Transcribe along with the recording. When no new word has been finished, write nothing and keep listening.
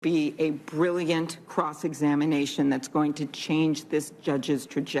be a brilliant cross-examination that's going to change this judge's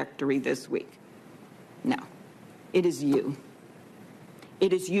trajectory this week. No, it is you.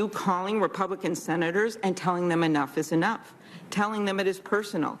 It is you calling Republican senators and telling them enough is enough, telling them it is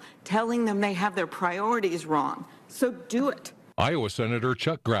personal, telling them they have their priorities wrong. So do it. Iowa Senator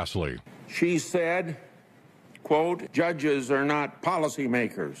Chuck Grassley. She said, quote, "Judges are not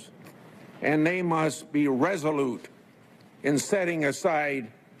policymakers, and they must be resolute in setting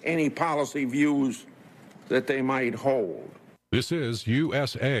aside any policy views that they might hold." This is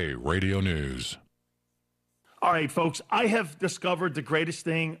USA Radio News. All right, folks, I have discovered the greatest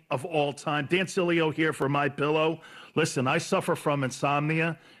thing of all time. Dan Cilio here for MyPillow. Listen, I suffer from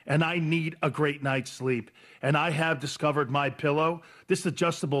insomnia, and I need a great night's sleep. And I have discovered MyPillow. This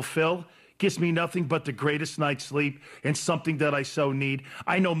adjustable fill gives me nothing but the greatest night's sleep and something that I so need.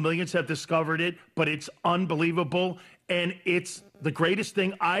 I know millions have discovered it, but it's unbelievable. And it's the greatest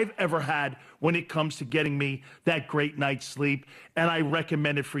thing I've ever had when it comes to getting me that great night's sleep. And I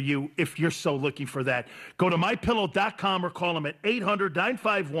recommend it for you if you're so looking for that. Go to MyPillow.com or call them at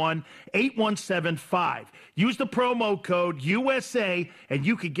 800-951-8175. Use the promo code USA, and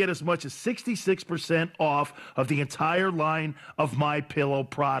you could get as much as 66% off of the entire line of MyPillow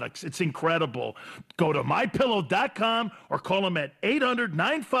products. It's incredible. Go to MyPillow.com or call them at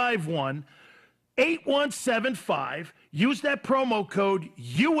 800-951-8175. Use that promo code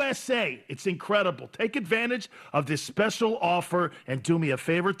USA. It's incredible. Take advantage of this special offer and do me a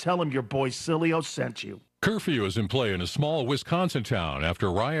favor. Tell them your boy Cilio sent you. Curfew is in play in a small Wisconsin town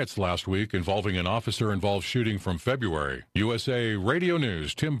after riots last week involving an officer-involved shooting from February. USA Radio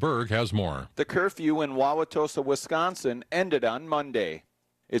News' Tim Berg has more. The curfew in Wauwatosa, Wisconsin ended on Monday.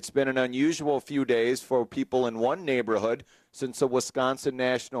 It's been an unusual few days for people in one neighborhood since the Wisconsin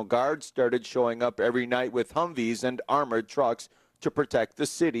National Guard started showing up every night with Humvees and armored trucks to protect the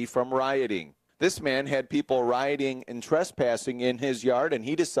city from rioting. This man had people rioting and trespassing in his yard, and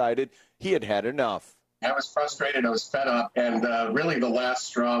he decided he had had enough. I was frustrated, I was fed up, and really the last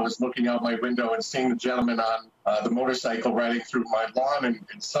straw was looking out my window and seeing the gentleman on the motorcycle riding through my lawn, and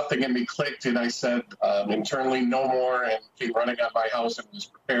something in me clicked, and I said internally, no more, and came running out of my house and was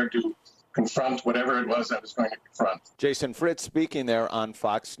prepared to confront whatever it was I was going to confront. Jason Fritz speaking there on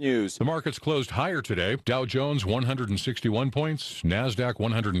Fox News. The markets closed higher today. Dow Jones 161 points, NASDAQ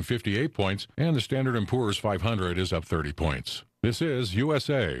 158 points, and the Standard & Poor's 500 is up 30 points. This is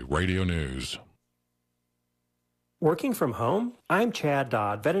USA Radio News. Working from home? I'm Chad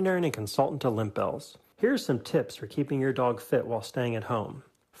Dodd, veterinarian and consultant to Limp Bells. Here are some tips for keeping your dog fit while staying at home.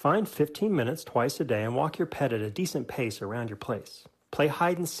 Find 15 minutes twice a day and walk your pet at a decent pace around your place. Play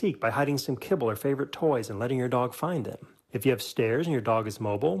hide and seek by hiding some kibble or favorite toys and letting your dog find them. If you have stairs and your dog is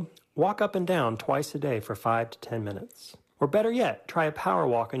mobile, walk up and down twice a day for 5 to 10 minutes. Or better yet, try a power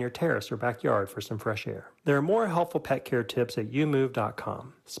walk on your terrace or backyard for some fresh air. There are more helpful pet care tips at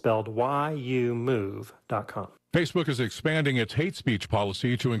youmove.com, spelled YOUMOVE.com. Facebook is expanding its hate speech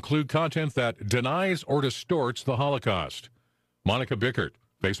policy to include content that denies or distorts the Holocaust. Monica Bickert,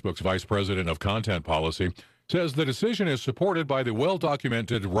 Facebook's vice president of content policy, says the decision is supported by the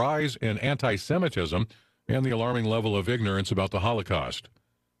well-documented rise in anti-Semitism and the alarming level of ignorance about the Holocaust.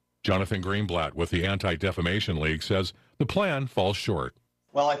 Jonathan Greenblatt with the Anti-Defamation League says the plan falls short.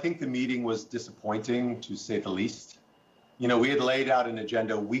 Well, I think the meeting was disappointing, to say the least. We had laid out an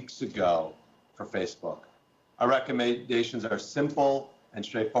agenda weeks ago for Facebook. Our recommendations are simple and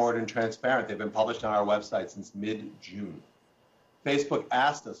straightforward and transparent. They've been published on our website since mid-June. Facebook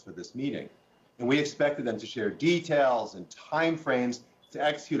asked us for this meeting, and we expected them to share details and timeframes to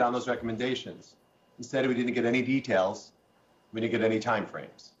execute on those recommendations. Instead, we didn't get any details. We didn't get any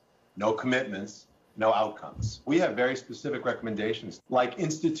timeframes. No commitments, no outcomes. We have very specific recommendations, like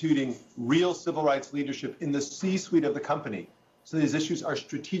instituting real civil rights leadership in the C-suite of the company, so these issues are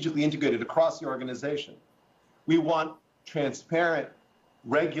strategically integrated across the organization. We want transparent,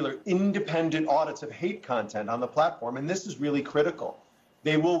 regular, independent audits of hate content on the platform, and this is really critical.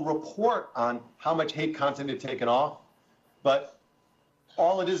 They will report on how much hate content they've taken off, but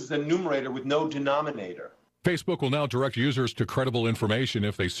all it is a numerator with no denominator. Facebook will now direct users to credible information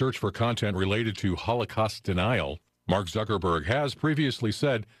if they search for content related to Holocaust denial. Mark Zuckerberg has previously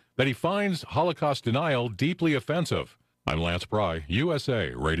said that he finds Holocaust denial deeply offensive. I'm Lance Pry,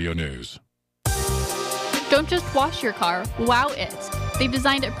 USA Radio News. Don't just wash your car, wow it. They've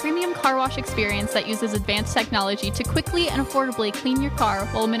designed a premium car wash experience that uses advanced technology to quickly and affordably clean your car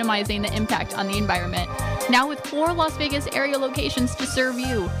while minimizing the impact on the environment. Now with 4 Las Vegas area locations to serve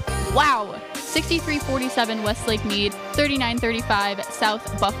you. Wow! 6347 Westlake Mead, 3935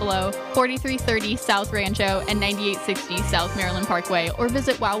 South Buffalo, 4330 South Rancho, and 9860 South Maryland Parkway, or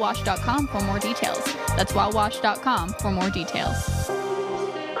visit wowwash.com for more details. That's wowwash.com for more details.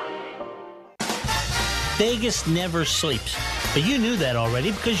 Vegas never sleeps, but you knew that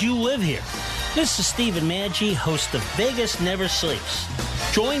already because you live here. This is Stephen Maggi, host of Vegas Never Sleeps.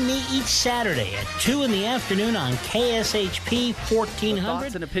 Join me each Saturday at 2 in the afternoon on KSHP 1400. The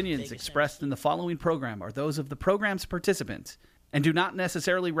thoughts and opinions expressed in the following program are those of the program's participants and do not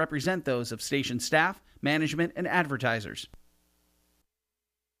necessarily represent those of station staff, management, and advertisers.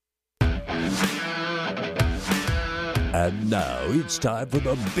 And now it's time for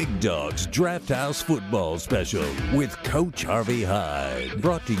the Big Dogs Draft House Football Special with Coach Harvey Hyde.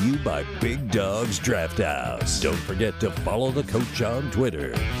 Brought to you by Big Dogs Draft House. Don't forget to follow the coach on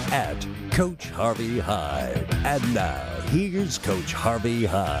Twitter at Coach Harvey Hyde. And now, here's Coach Harvey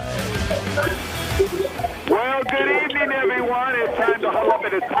Hyde. Well, good evening, everyone. It's time to huddle up,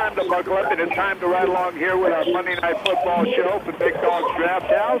 and it's time to buckle up, and it's time to ride along here with our Monday Night Football show for Big Dogs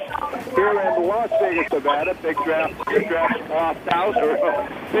Draft House here in Las Vegas, Nevada. Big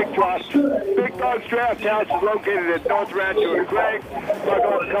Dogs Draft House is located at North Rancho and Craig.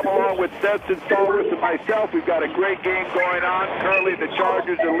 Buckle up, come along with Stetson Stallworth and myself. We've got a great game going on. Currently, the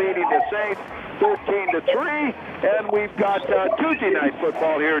Chargers are leading the Saints 13-3, and we've got Tuesday night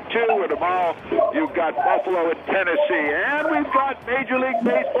football here too. And tomorrow you've got Buffalo and Tennessee, and we've got Major League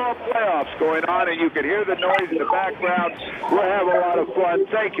Baseball playoffs going on, and you can hear the noise in the background. We'll have a lot of fun.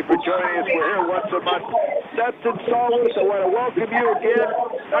 Thank you for joining us. We're here once a month. Stetson Stallworth, I want to welcome you again.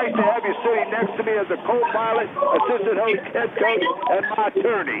 Nice to have you sitting next to me as a co-pilot, assistant host, head coach, and my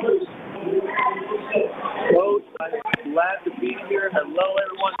attorney. Coach, I'm glad to be here. Hello,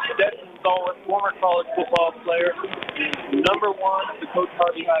 everyone. Stetson Stallworth, former college football player, number one of the Coach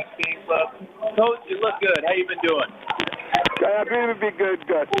Harvey Hyde fan club. Coach, you look good. How you been doing? I've been good,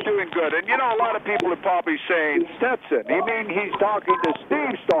 doing good. And, you know, a lot of people are probably saying, Stetson, you mean he's talking to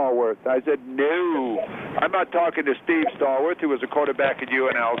Steve Stallworth? I said, no, I'm not talking to Steve Stallworth, who was a quarterback at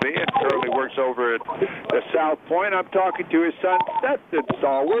UNLV and currently works over at the South Point. I'm talking to his son, Stetson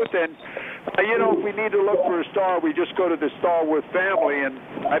Stallworth. And, you know, if we need to look for a star, we just go to the Stallworth family. And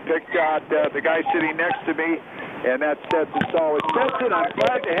I picked out the guy sitting next to me, and that's Stetson Stallworth. Stetson, I'm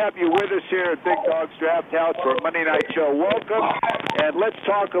glad to have you with us here at Big Dogs Draft House for a Monday night show. Welcome, and let's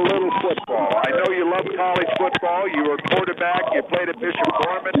talk a little football. I know you love college football. You were a quarterback. You played at Bishop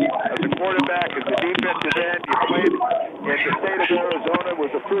Gorman as a quarterback, as a defensive end. You played in the state of Arizona,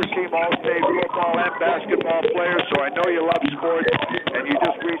 was a first-team All-State football and basketball player, so I know you love sports, and you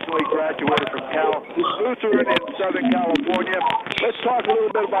just recently graduated from Cal Lutheran in Southern California. Let's talk a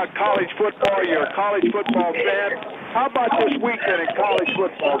little bit about college football. You're a college football fan. How about this weekend in college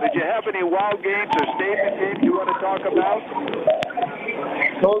football? Did you have any wild games or statement games you want to talk about?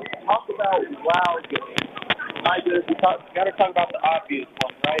 So, talk about wild games. My goodness, we got to talk about the obvious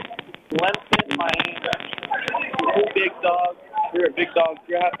one, right? Clemson, Miami, two big dogs. We're a Big Dogs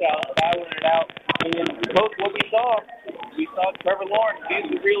Draft House, battling it out. And, Coach, what we saw Trevor Lawrence, he's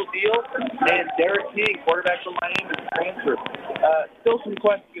the real deal, and Derek King, quarterback from Miami, transfer. Still some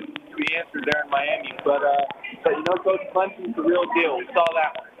questions to be answered there in Miami, but you know, Coach, Clemson's the real deal. We saw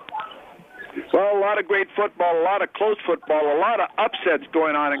that one. Well, a lot of great football, a lot of close football, a lot of upsets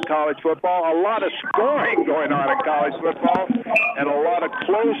going on in college football, a lot of scoring going on in college football, and a lot of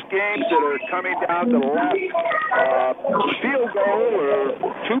close games that are coming down to the last field goal or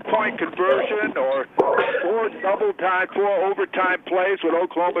two-point conversion or four overtime plays with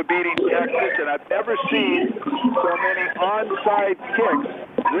Oklahoma beating Texas, and I've never seen so many onside kicks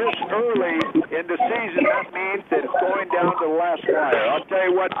this early in the season. That means that it's going down to the last wire. I'll tell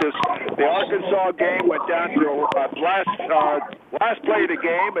you what, the Arkansas game went down to last play of the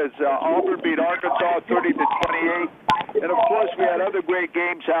game as Auburn beat Arkansas 30-28. And, of course, we had other great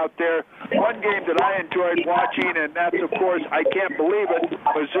games out there. One game that I enjoyed watching, and that's, of course, I can't believe it,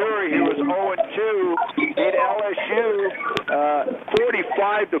 Missouri, who was 0-2, beat LSU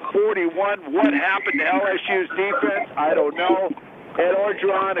 45-41. What happened to LSU's defense? I don't know. Ed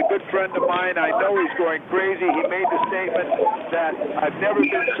Orgeron, a good friend of mine, I know he's going crazy. He made the statement that I've never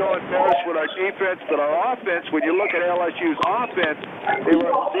been so embarrassed with our defense, but our offense, when you look at LSU's offense, they were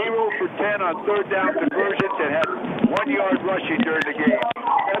 0 for 10 on third down conversions and had 1 yard rushing during the game.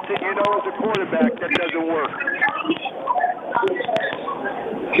 That's it, you know, as a quarterback, that doesn't work.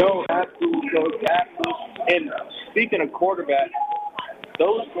 No, absolutely, Coach, absolutely. And speaking of quarterback,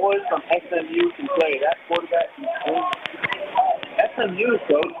 those boys from SMU can play. That quarterback can play. SMU,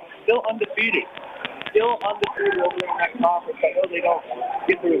 Coach, still undefeated. still undefeated over in that conference. I know they don't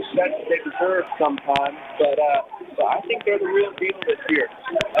get the respect that they deserve sometimes, but I think they're the real deal this year.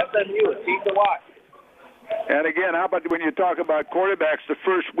 SMU, a team to watch. And again, how about when you talk about quarterbacks, the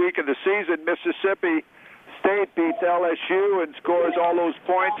first week of the season, Mississippi State beats LSU and scores all those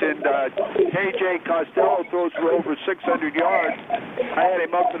points, and KJ Costello throws for over 600 yards. I had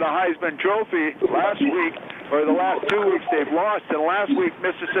him up for the Heisman Trophy last week, or the last 2 weeks they've lost, and last week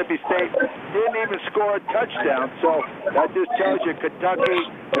Mississippi State didn't even score a touchdown. So that just tells you Kentucky,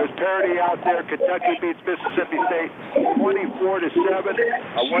 there's parity out there. Kentucky beats Mississippi State 24-7.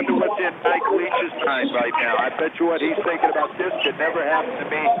 I wonder what's in Mike Leach's mind right now. I bet you what he's thinking about this could never happen to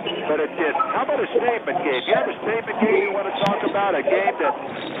me, but it did. How about a statement game? You have a statement game you want to talk about? A game that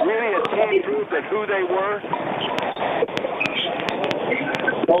really a team proved that who they were?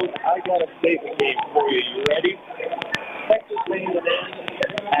 Coach, I got a statement game for you. You ready? Texas A&M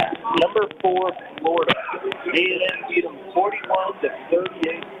at number 4 Florida. A&M beat them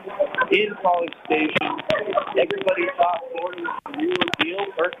 41-38 in College Station. Everybody thought Florida was the real deal.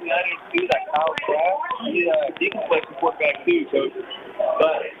 Personally, I didn't see that Kyle Trask. He can play some quarterback too, Coach.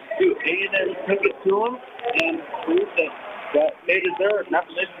 But dude, A&M took it to them and proved that they deserve. Not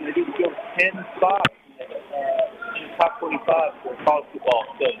to mention they just go 10 spots in the top 25 for college football.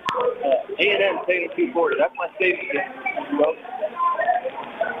 So A&M taking it to Florida. That's my statement.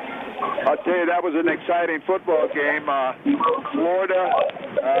 I'll tell you, that was an exciting football game. Florida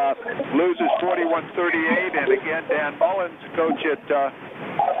loses 41-38, and again, Dan Mullins, coach at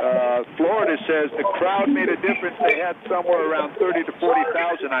Florida, says the crowd made a difference. They had somewhere around 30 to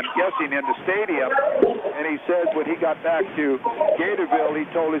 40,000, I'm guessing, in the stadium. And he says when he got back to Gatorville, he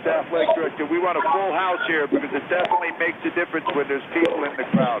told his athletic director, we want a full house here because it definitely makes a difference when there's people in the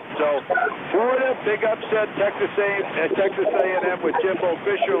crowd. So Florida, big upset. Texas A&M with Jimbo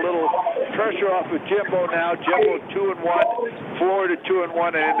Fisher, a little pressure off of Jimbo now. Jimbo 2-1, Florida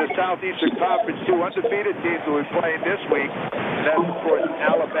 2-1, and in the Southeastern Conference, 2 undefeated teams will be playing this week. And that's, of course,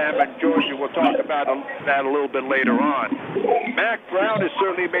 Alabama and Georgia. We'll talk about that a little bit later on. Mac Brown has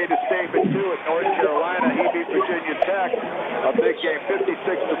certainly made a statement, too, at North Carolina. He beat Virginia Tech. A big game,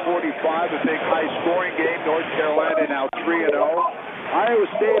 56-45, a big high-scoring game. North Carolina now 3-0. Iowa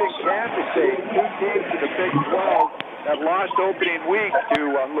State and Kansas State, 2 teams in the Big 12 that lost opening week to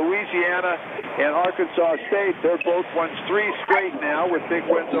Louisiana and Arkansas State. They're both won 3 straight now with big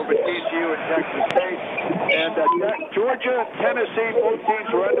wins over TCU and Texas State. And Georgia and Tennessee, both teams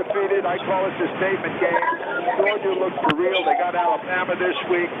were undefeated. I call it the statement game. Georgia looks for real. They got Alabama this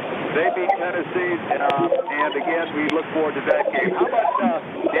week. They beat Tennessee. And again, we look forward to that game. How about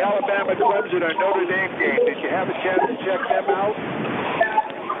the Alabama Clemson or Notre Dame game? Did you have a chance to check them out?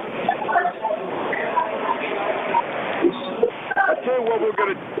 I'll tell you what we're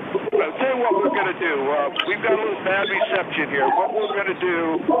going to do. We've got a little bad reception here. What we're going to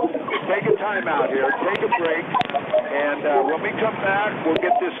do is take a time out here, take a break, and when we come back, we'll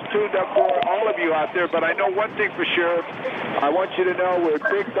get this tuned up for all of you out there. But I know one thing for sure. I want you to know we're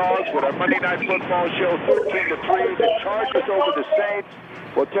Big Dogs with our Monday Night Football show, 13-3. The Chargers over the Saints.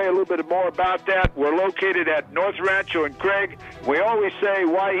 We'll tell you a little bit more about that. We're located at North Rancho and Craig. We always say,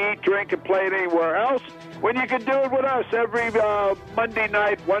 why eat, drink, and play anywhere else when you can do it with us every Monday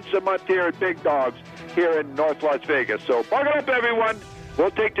night, once a month here at Big Dogs here in North Las Vegas. So buckle up, everyone.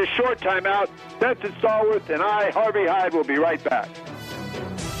 We'll take this short time out. Stetson Stallworth and I, Harvey Hyde, will be right back.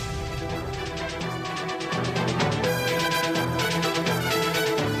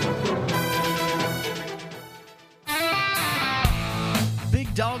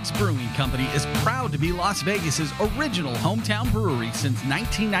 Big Dogs Brewing Company is proud to be Las Vegas's original hometown brewery since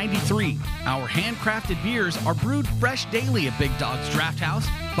 1993. Our handcrafted beers are brewed fresh daily at Big Dogs Draft House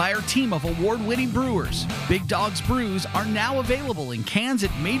by our team of award-winning brewers. Big Dogs brews are now available in cans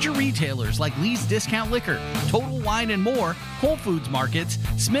at major retailers like Lee's Discount Liquor, Total Wine and More, Whole Foods Markets,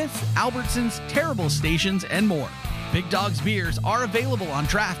 Smith's, Albertsons, Terrible Stations, and more. Big Dogs beers are available on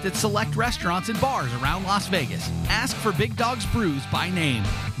draft at select restaurants and bars around Las Vegas. Ask for Big Dogs Brews by name.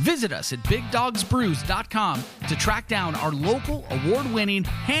 Visit us at BigDogsBrews.com to track down our local award-winning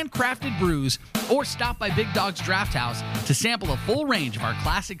handcrafted brews, or stop by Big Dogs Draft House to sample a full range of our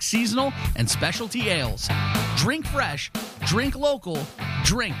classic seasonal and specialty ales. Drink fresh, drink local,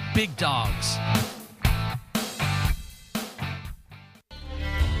 drink Big Dogs.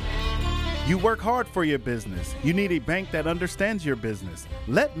 You work hard for your business. You need a bank that understands your business.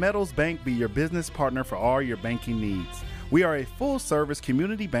 Let Metals Bank be your business partner for all your banking needs. We are a full-service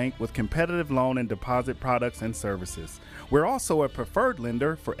community bank with competitive loan and deposit products and services. We're also a preferred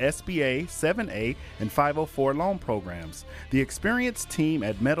lender for SBA, 7A, and 504 loan programs. The experienced team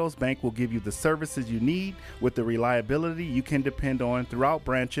at Meadows Bank will give you the services you need with the reliability you can depend on throughout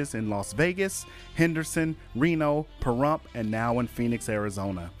branches in Las Vegas, Henderson, Reno, Pahrump, and now in Phoenix,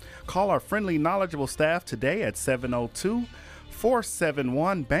 Arizona. Call our friendly, knowledgeable staff today at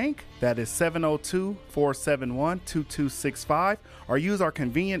 702-471-BANK. That is 702-471-2265. Or use our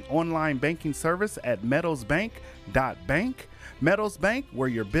convenient online banking service at meadowsbank.bank. Meadows Bank, where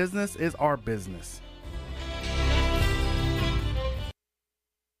your business is our business.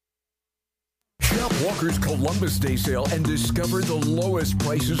 Shop Walker's Columbus Day sale and discover the lowest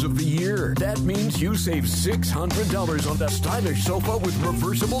prices of the year. That means you save $600 on the stylish sofa with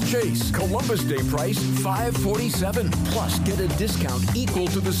reversible chase. Columbus Day price $547. Plus, get a discount equal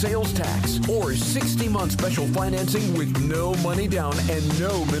to the sales tax. Or 60-month special financing with no money down and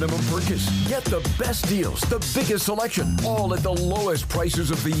no minimum purchase. Get the best deals, the biggest selection, all at the lowest prices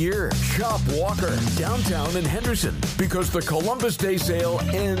of the year. Shop Walker, downtown in Henderson, because the Columbus Day sale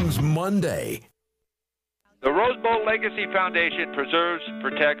ends Monday. The Rose Bowl Legacy Foundation preserves,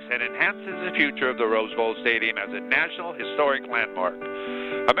 protects, and enhances the future of the Rose Bowl Stadium as a National Historic Landmark.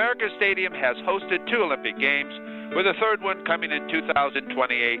 America's Stadium has hosted 2 Olympic Games, with a third one coming in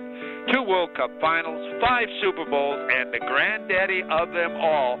 2028, 2 World Cup Finals, 5 Super Bowls, and the granddaddy of them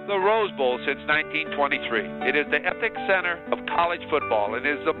all, the Rose Bowl since 1923. It is the epic center of college football and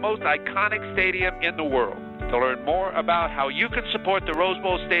is the most iconic stadium in the world. To learn more about how you can support the Rose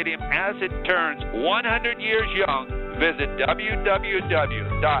Bowl Stadium as it turns 100 years young, visit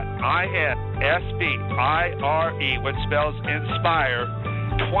www.inspire, which spells inspire,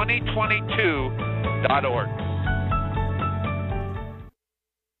 2022.org.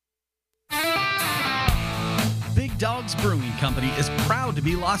 Big Dogs Brewing Company is proud to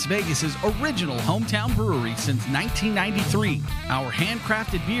be Las Vegas's original hometown brewery since 1993. Our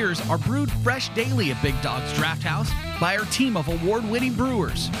handcrafted beers are brewed fresh daily at Big Dogs Draft House by our team of award-winning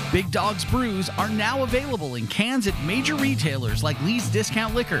brewers. Big Dogs brews are now available in cans at major retailers like Lee's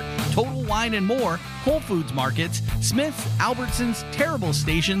Discount Liquor, Total Wine and More, Whole Foods Markets, Smith's, Albertsons, Terrible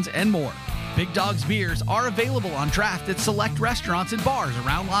Stations, and more. Big Dogs beers are available on draft at select restaurants and bars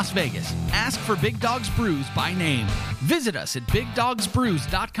around Las Vegas. Ask for Big Dogs Brews by name. Visit us at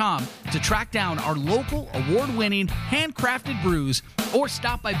BigDogsBrews.com to track down our local award-winning handcrafted brews, or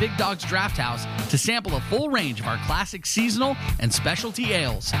stop by Big Dogs Draft House to sample a full range of our classic seasonal and specialty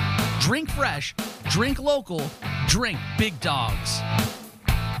ales. Drink fresh, drink local, drink Big Dogs.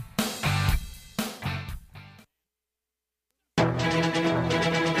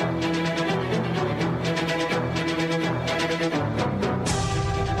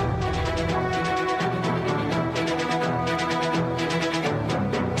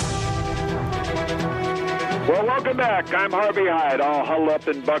 Well, welcome back. I'm Harvey Hyde. All huddled up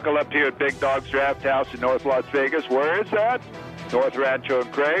and buckle up here at Big Dogs Draft House in North Las Vegas. Where is that? North Rancho and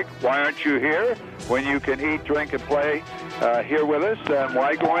Craig. Why aren't you here when you can eat, drink, and play here with us? And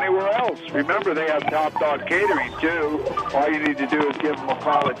why go anywhere else? Remember, they have Top Dog Catering, too. All you need to do is give them a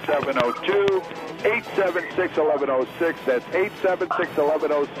call at 702-876-1106. That's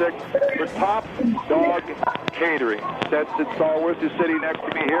 876-1106 for Top Dog Catering. Stetson Stallworth is sitting next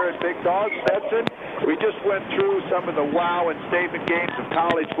to me here at Big Dog. Stetson, we just went through some of the wow and statement games of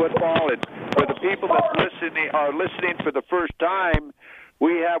college football, and for the people that are listening for the first time,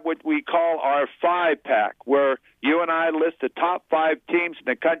 we have what we call our 5-pack, where you and I list the top 5 teams in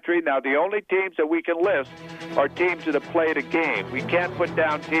the country. Now, the only teams that we can list are teams that have played a game. We can't put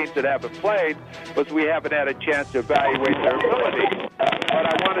down teams that haven't played because we haven't had a chance to evaluate their ability. But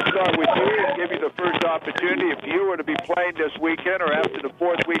I want to start with you and give you the first opportunity. If you were to be playing this weekend or after the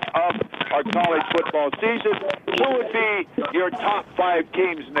 4th week of our college football season, who would be your top 5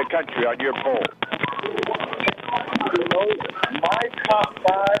 teams in the country on your poll? You know, my top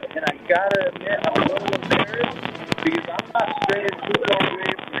 5, and I gotta admit, I'm a little embarrassed because I'm not straying too far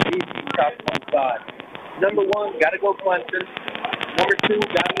away from the AP top 25. Number 1, gotta go Clemson. Number 2,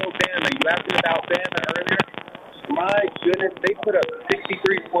 gotta go Bama. You asked me about Bama earlier. My goodness, they put up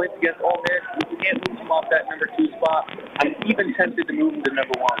 63 points against Ole Miss. We can't move them off that number 2 spot. I'm even tempted to move them to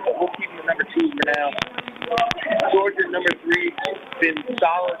number 1, but we'll keep them at number 2 for now. Georgia, number 3, been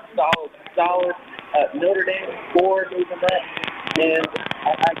solid. Notre Dame, 4, moving up. And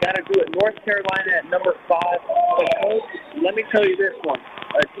I got to do it. North Carolina at number 5. But, Coach, let me tell you this one.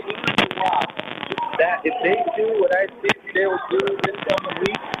 A team that if they do what I think they'll do this coming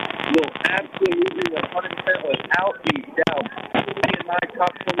week, will absolutely 100% without any doubt be in my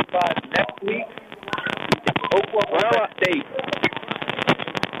top 25 next week. Oklahoma State.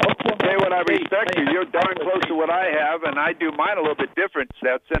 Hey, what I respect you. You're darn close to what I have, and I do mine a little bit different,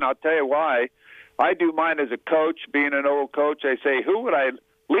 Stetson. I'll tell you why. I do mine as a coach. Being an old coach, I say, who would I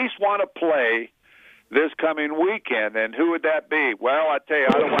least want to play this coming weekend, and who would that be? Well, I tell you,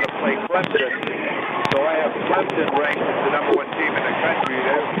 I don't want to play Clemson, so I have Clemson ranked as the number 1 team in the country.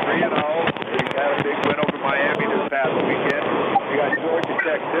 They're 3-0. We had a big win over Miami this past weekend. We got Georgia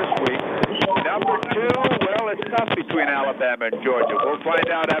Tech this week. Number 2, well, it's tough between Alabama and Georgia. We'll find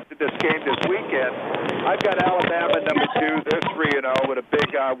out after this game this weekend. I've got Alabama number 2. They're 3-0 with a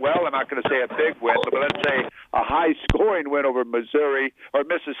big, well, I'm not going to say a big win, but let's say a high-scoring win over Missouri or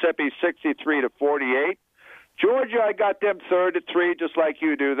Mississippi, 63-48. Georgia, I got them 3rd at 3, just like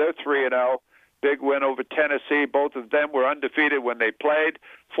you do. They're 3-0. Big win over Tennessee. Both of them were undefeated when they played,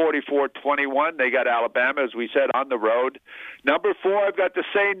 44-21. They got Alabama, as we said, on the road. Number 4, I've got the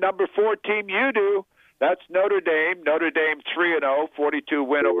same number 4 team you do. That's Notre Dame. Notre Dame 3-0, 42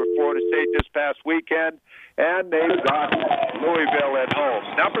 win over Florida State this past weekend. And they've got Louisville at home.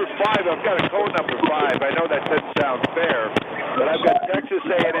 Number 5, I've got a cold number 5. I know that doesn't sound fair, but I've got Texas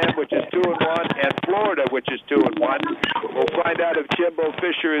A&M, which is 2-1, and Florida, which is 2-1. We'll find out if Jimbo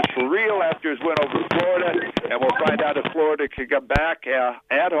Fisher is for real after his win over Florida, and we'll find out if Florida can come back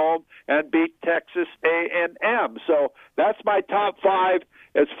at home and beat Texas A&M. So that's my top 5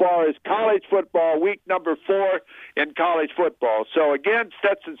 as far as college football, week number 4 in college football. So again,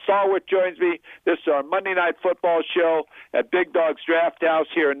 Stetson Stallworth joins me. This is our Monday Night Football show at Big Dog's Draft House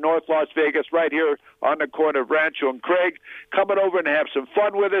here in North Las Vegas, right here on the corner of Rancho and Craig. Coming over and have some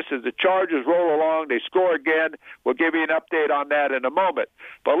fun with us as the Chargers roll along. They score again. We'll give you an update on that in a moment.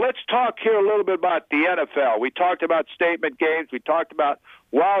 But let's talk here a little bit about the NFL. We talked about statement games. We talked about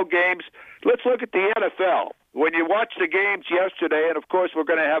wow games. Let's look at the NFL. When you watch the games yesterday, and of course we're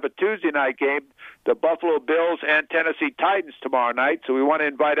going to have a Tuesday night game, the Buffalo Bills and Tennessee Titans tomorrow night, so we want to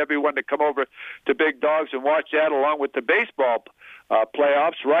invite everyone to come over to Big Dogs and watch that along with the baseball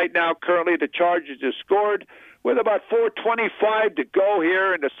playoffs. Right now, currently, the Chargers have scored with about 4:25 to go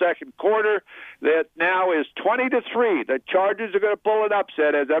here in the second quarter. That now is 20-3. The Chargers are going to pull an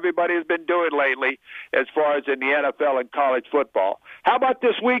upset, as everybody has been doing lately, as far as in the NFL and college football. How about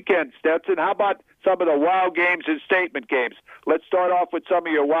this weekend, Stetson? How about some of the wow games and statement games? Let's start off with some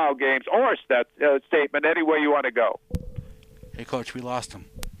of your wow games or statement, any way you want to go. Hey, Coach, we lost him.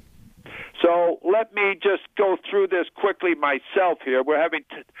 So let me just go through this quickly myself here. We're having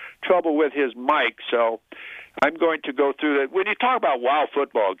trouble with his mic, so I'm going to go through that. When you talk about wow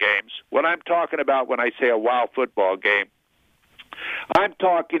football games, what I'm talking about when I say a wow football game, I'm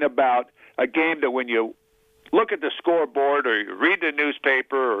talking about a game that when you look at the scoreboard or you read the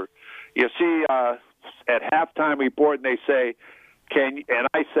newspaper or you see at halftime report and they say, and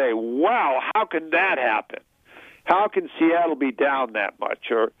I say, wow, how can that happen? How can Seattle be down that much?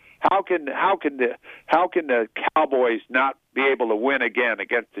 Or how can the Cowboys not be able to win again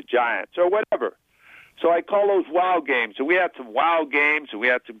against the Giants or whatever? So I call those wow games. And we had some wow games, and we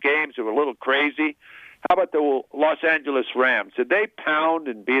had some games that were a little crazy. How about the Los Angeles Rams? Did they pound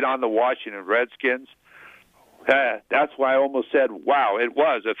and beat on the Washington Redskins? That's why I almost said, wow, it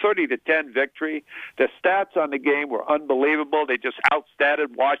was a 30-10 victory. The stats on the game were unbelievable. They just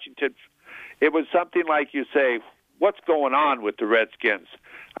outstatted Washington. It was something like you say, what's going on with the Redskins?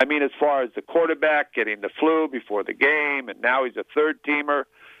 I mean, as far as the quarterback getting the flu before the game, and now he's a third-teamer.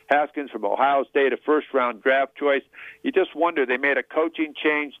 Haskins from Ohio State, a first-round draft choice. You just wonder, they made a coaching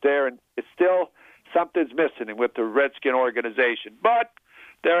change there, and it's still something's missing with the Redskin organization. But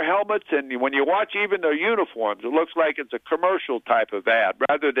their helmets, and when you watch even their uniforms, it looks like it's a commercial type of ad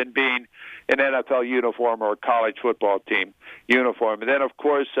rather than being an NFL uniform or a college football team uniform. And then, of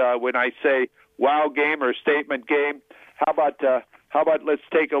course, when I say wow game or statement game, how about let's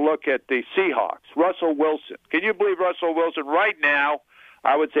take a look at the Seahawks. Russell Wilson. Can you believe Russell Wilson right now?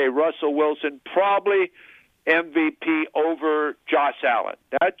 I would say Russell Wilson probably MVP over Josh Allen.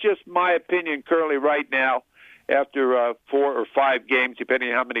 That's just my opinion currently right now after 4 or 5 games, depending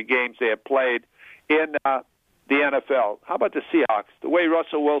on how many games they have played in the NFL. How about the Seahawks? The way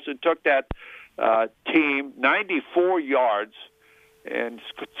Russell Wilson took that team 94 yards and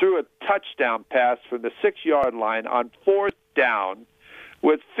threw a touchdown pass from the 6-yard line on 4th down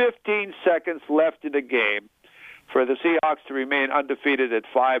with 15 seconds left in the game for the Seahawks to remain undefeated at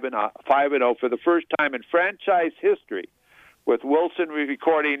 5-0 for the first time in franchise history, with Wilson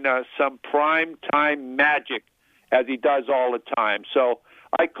recording some prime-time magic as he does all the time. So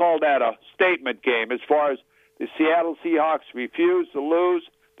I call that a statement game. As far as the Seattle Seahawks refuse to lose,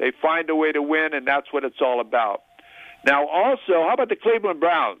 they find a way to win, and that's what it's all about. Now, also, how about the Cleveland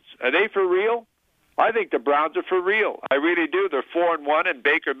Browns? Are they for real? I think the Browns are for real. I really do. They're 4-1, and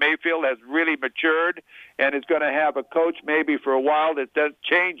Baker Mayfield has really matured and is going to have a coach maybe for a while that's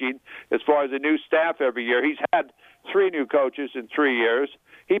changing as far as a new staff every year. He's had 3 new coaches in 3 years.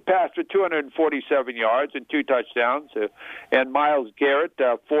 He passed for 247 yards and 2 touchdowns, and Myles Garrett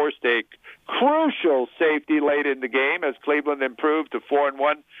forced a crucial safety late in the game as Cleveland improved to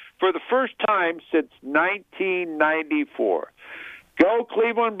 4-1 for the first time since 1994. Go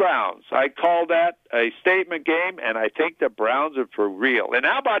Cleveland Browns. I call that a statement game, and I think the Browns are for real. And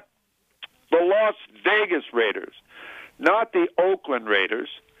how about the Las Vegas Raiders? Not the Oakland Raiders,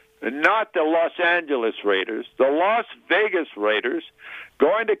 not the Los Angeles Raiders, the Las Vegas Raiders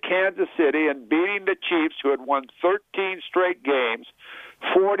going to Kansas City and beating the Chiefs, who had won 13 straight games,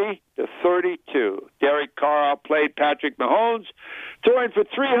 40-32. Derek Carr outplayed Patrick Mahomes, throwing for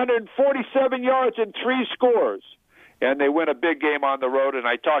 347 yards and 3 scores. And they win a big game on the road. And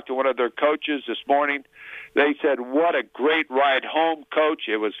I talked to one of their coaches this morning. They said, what a great ride home, Coach.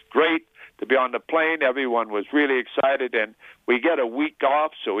 It was great to be on the plane. Everyone was really excited. And we get a week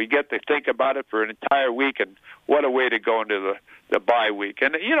off, so we get to think about it for an entire week. And what a way to go into the bye week.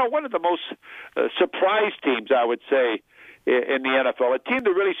 And, you know, one of the most surprise teams, I would say, in the NFL, a team that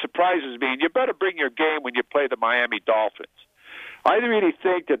really surprises me, and you better bring your game when you play the Miami Dolphins. I really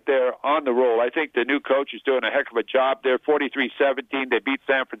think that they're on the roll. I think the new coach is doing a heck of a job there. 43-17, they beat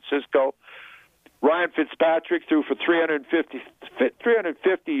San Francisco. Ryan Fitzpatrick threw for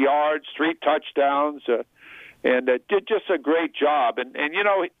 350 yards, 3 touchdowns, and did just a great job. And you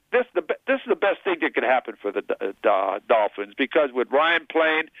know, this is the best thing that could happen for the Dolphins, because with Ryan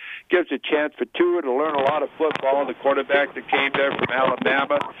playing, gives a chance for Tua to learn a lot of football. The quarterback that came there from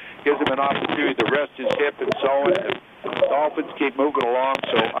Alabama gives him an opportunity to rest his hip and so on. The Dolphins keep moving along,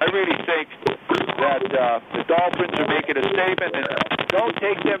 so I really think that the Dolphins are making a statement, and don't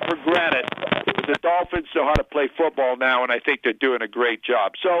take them for granted. The Dolphins know how to play football now, and I think they're doing a great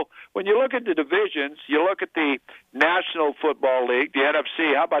job. So when you look at the divisions, you look at the National Football League, the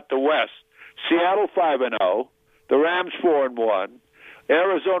NFC, how about the West? Seattle 5-0, the Rams 4-1,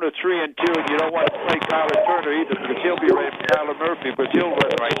 Arizona 3-2, and you don't want to play Kyler Turner either, because he'll be ready for Kyler Murphy, but he'll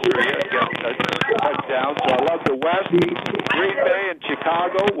run right through you and get a touchdown. So I love the West. Green Bay and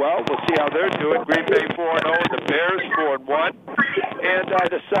Chicago, well, we'll see how they're doing. Green Bay 4-0, the Bears 4-1. And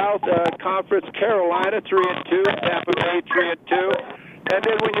the South Conference, Carolina 3-2, Tampa Bay 3-2. And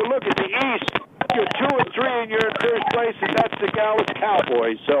then when you look at the East, you're 2-3 and you're in first place, and that's the Dallas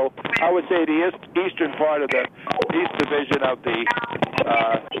Cowboys. So I would say the eastern part of the East Division of the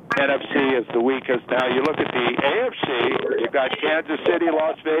NFC is the weakest. Now you look at the AFC, you've got Kansas City,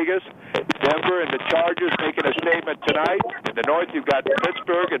 Las Vegas, Denver, and the Chargers making a statement tonight. In the North, you've got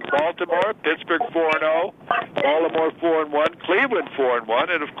Pittsburgh and Baltimore. Pittsburgh 4-0, Baltimore 4-1, Cleveland 4-1,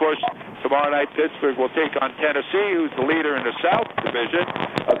 and of course tomorrow night Pittsburgh will take on Tennessee, who's the leader in the South Division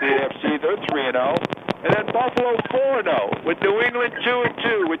of the AFC. They're 3-0. And then Buffalo 4-0 with New England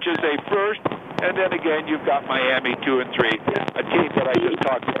 2-2, which is a first. And then again, you've got Miami 2-3, a team that I just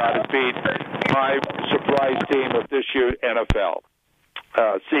talked about as being my surprise team of this year's NFL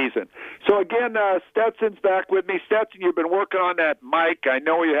season. So again, Stetson's back with me. Stetson, you've been working on that mic. I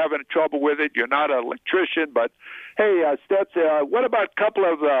know you're having trouble with it. You're not an electrician, but hey, Stetson, what about a couple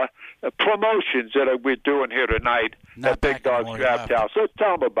of promotions that we're doing here tonight at Big Dog's Draft House? Let's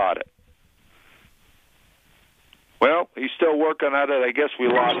tell them about it. Well, he's still working on it. I guess we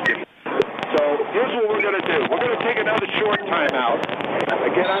lost him. So here's what we're going to do. We're going to take another short timeout.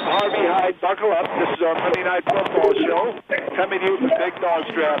 Again, I'm Harvey Hyde. Buckle up. This is our Monday Night Football show, coming to you from Big Dog's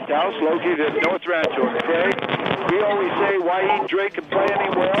Draft House, located in North Rancho and Craig. We always say, why eat, drink, and play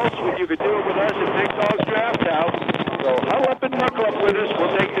anywhere else when you can do it with us at Big Dog's Draft House? So huddle up and buckle up with us.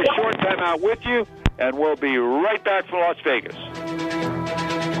 We'll take this short timeout with you, and we'll be right back from Las Vegas.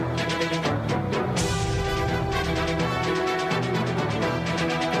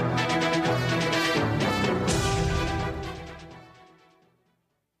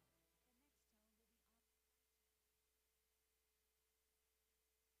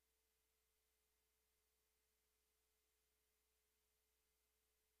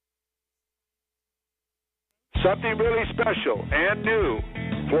 Something really special and new.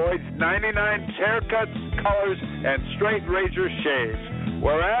 Floyd's 99 haircuts, colors, and straight razor shaves.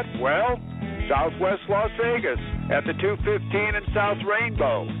 We're at, well, Southwest Las Vegas at the 215 and South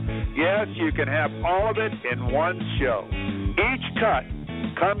Rainbow. Yes, you can have all of it in one show. Each cut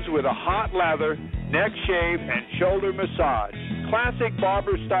comes with a hot lather, neck shave, and shoulder massage. Classic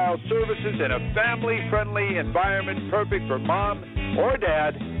barber-style services in a family-friendly environment perfect for mom or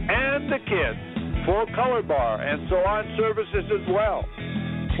dad and the kids. Full color bar and salon services as well.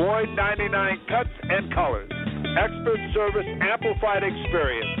 Floyd 99 Cuts and Colors. Expert service, amplified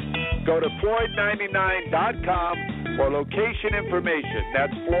experience. Go to Floyd99.com for location information.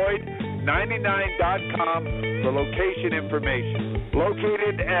 That's Floyd99.com for location information.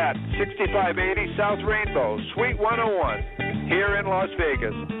 Located at 6580 South Rainbow, Suite 101, here in Las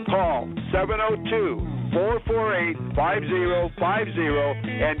Vegas. Call 702-448-5050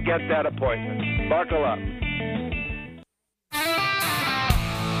 and get that appointment. Buckle up.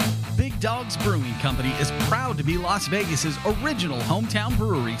 Big Dogs Brewing Company is proud to be Las Vegas's original hometown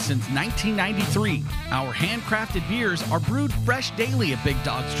brewery since 1993. Our handcrafted beers are brewed fresh daily at Big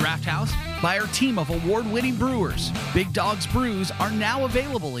Dogs Draft House by our team of award-winning brewers. Big Dogs brews are now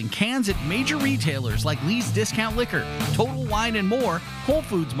available in cans at major retailers like Lee's Discount Liquor, Total Wine and More, Whole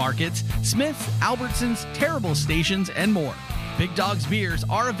Foods Markets, Smith's, Albertsons, Terrible Stations, and more. Big Dogs beers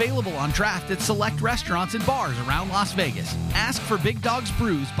are available on draft at select restaurants and bars around Las Vegas. Ask for Big Dogs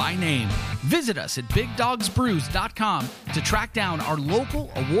Brews by name. Visit us at BigDogsBrews.com to track down our local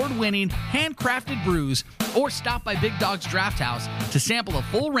award-winning handcrafted brews, or stop by Big Dogs Draft House to sample a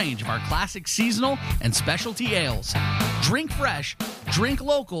full range of our classic seasonal and specialty ales. Drink fresh, drink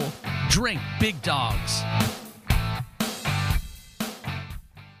local, drink Big Dogs.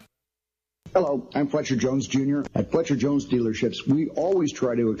 Hello, I'm Fletcher Jones Jr. At Fletcher Jones Dealerships, we always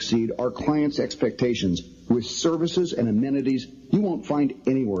try to exceed our clients' expectations with services and amenities you won't find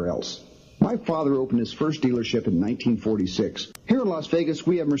anywhere else. My father opened his first dealership in 1946. Here in Las Vegas,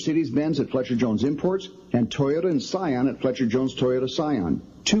 we have Mercedes-Benz at Fletcher Jones Imports and Toyota and Scion at Fletcher Jones Toyota Scion.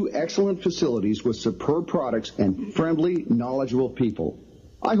 Two excellent facilities with superb products and friendly, knowledgeable people.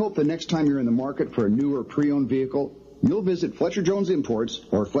 I hope the next time you're in the market for a new or pre-owned vehicle, you'll visit Fletcher Jones Imports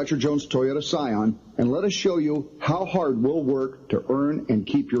or Fletcher Jones Toyota Scion and let us show you how hard we'll work to earn and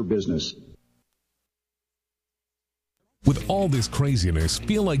keep your business. With all this craziness,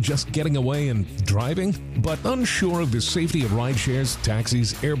 feel like just getting away and driving? But unsure of the safety of ride shares,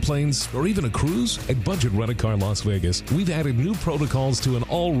 taxis, airplanes, or even a cruise? At Budget Rent-A-Car Las Vegas, we've added new protocols to an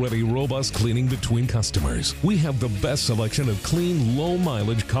already robust cleaning between customers. We have the best selection of clean,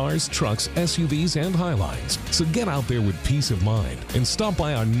 low-mileage cars, trucks, SUVs, and Highlines. So get out there with peace of mind and stop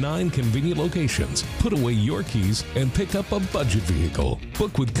by our 9 convenient locations. Put away your keys and pick up a budget vehicle.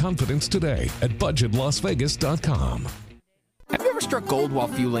 Book with confidence today at BudgetLasVegas.com. Have you ever struck gold while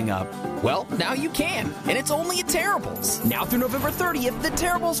fueling up? Well, now you can, and it's only at Terrible's. Now through November 30th, the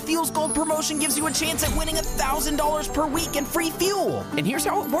Terrible's Fuels Gold promotion gives you a chance at winning $1,000 per week in free fuel. And here's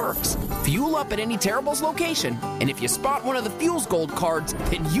how it works. Fuel up at any Terrible's location, and if you spot one of the Fuels Gold cards,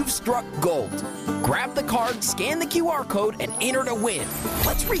 then you've struck gold. Grab the card, scan the QR code, and enter to win.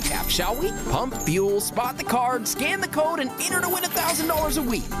 Let's recap, shall we? Pump fuel, spot the card, scan the code, and enter to win $1,000 a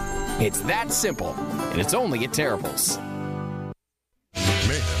week. It's that simple, and it's only at Terrible's.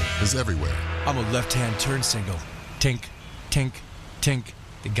 Is everywhere. I'm a left-hand turn signal. Tink, tink, tink.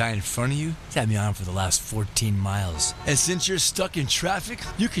 The guy in front of you had me on for the last 14 miles. And since you're stuck in traffic,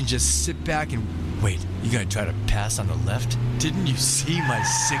 you can just sit back and wait. You gonna try to pass on the left? Didn't you see my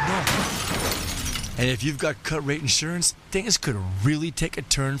signal? And if you've got cut rate insurance, things could really take a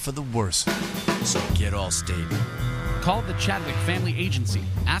turn for the worse. So get Allstate. Call the Chadwick Family Agency.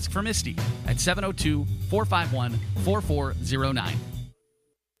 Ask for Misty at 702-451-4409.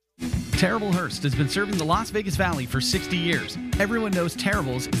 Terrible Hearst has been serving the Las Vegas Valley for 60 years. Everyone knows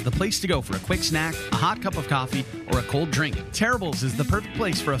Terrible's is the place to go for a quick snack, a hot cup of coffee, or a cold drink. Terrible's is the perfect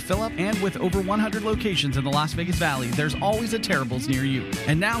place for a fill-up, and with over 100 locations in the Las Vegas Valley, there's always a Terrible's near you.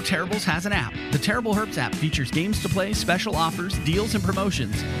 And now Terrible's has an app. The Terrible Herbs app features games to play, special offers, deals, and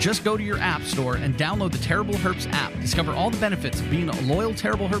promotions. Just go to your app store and download the Terrible Herbs app. Discover all the benefits of being a loyal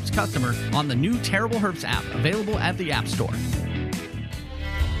Terrible Herbs customer on the new Terrible Herbs app, available at the App Store.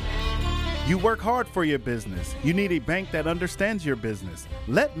 You work hard for your business. You need a bank that understands your business.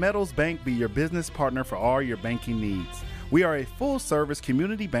 Let Metals Bank be your business partner for all your banking needs. We are a full-service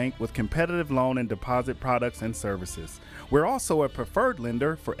community bank with competitive loan and deposit products and services. We're also a preferred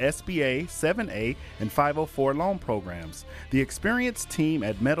lender for SBA, 7A, and 504 loan programs. The experienced team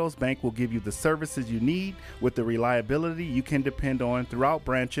at Metals Bank will give you the services you need with the reliability you can depend on throughout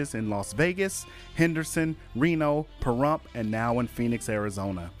branches in Las Vegas, Henderson, Reno, Pahrump, and now in Phoenix,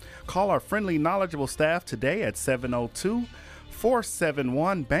 Arizona. Call our friendly, knowledgeable staff today at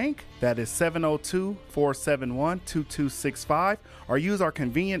 702-471-BANK. That is 702-471-2265. Or use our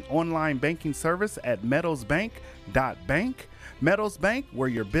convenient online banking service at metalsbank.bank. Metals Bank, where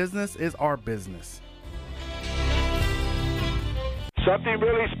your business is our business. Something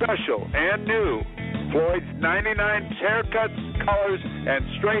really special and new. Floyd's 99 haircuts, colors, and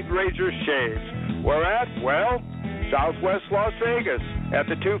straight razor shaves. Where at? Well, Southwest Las Vegas. at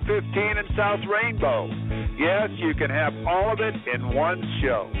the 215 in South Rainbow. Yes, you can have all of it in one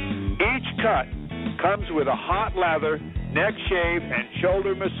show. Each cut comes with a hot lather, neck shave, and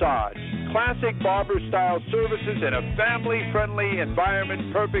shoulder massage. Classic barber-style services in a family-friendly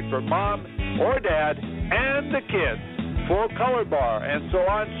environment perfect for mom or dad and the kids. Full color bar and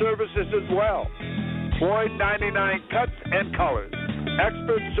salon services as well. Floyd 99 Cuts and Colors.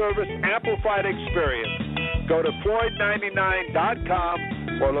 Expert service, amplified experience. Go to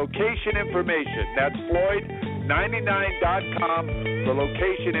Floyd99.com for location information. That's Floyd99.com for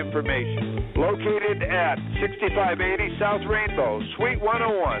location information. Located at 6580 South Rainbow, Suite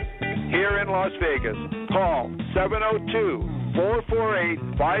 101, here in Las Vegas. Call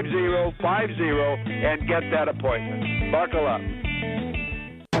 702-448-5050 and get that appointment. Buckle up.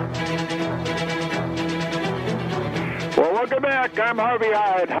 Well, welcome back. I'm Harvey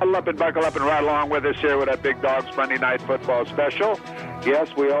Hyde. Huddle up and buckle up and ride along with us here with our Big Dogs Monday Night Football special.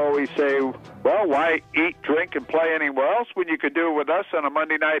 Yes, we always say, well, why eat, drink, and play anywhere else when you could do it with us on a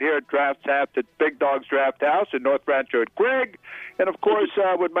Monday night here at Big Dogs Draft House in North Rancho at Greg. And, of course,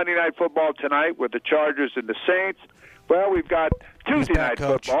 with Monday Night Football tonight with the Chargers and the Saints. Well, we've got Tuesday night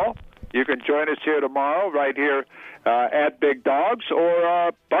football. You can join us here tomorrow right here at Big Dogs,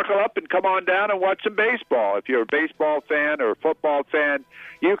 or buckle up and come on down and watch some baseball. If you're a baseball fan or a football fan,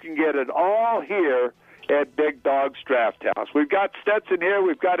 you can get it all here at Big Dogs Draft House. We've got Stetson here.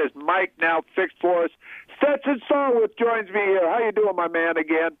 We've got his mic now fixed for us. Stetson Stallworth joins me here. How you doing, my man,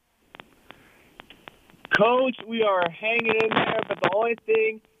 again? Coach, we are hanging in there, but the only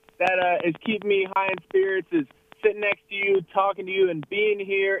thing that is keeping me high in spirits is sitting next to you, talking to you, and being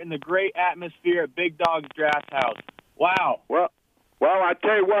here in the great atmosphere at Big Dogs Draft House. Wow. Well, I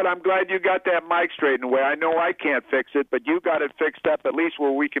tell you what, I'm glad you got that mic straightened away. I know I can't fix it, but you got it fixed up at least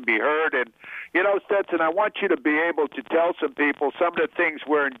where we can be heard. And, you know, Stetson, I want you to be able to tell some people some of the things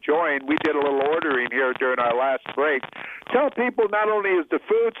we're enjoying. We did a little ordering here during our last break. Tell people not only is the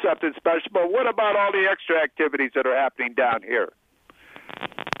food something special, but what about all the extra activities that are happening down here?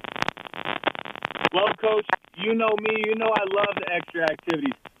 Well, Coach, you know me. You know I love the extra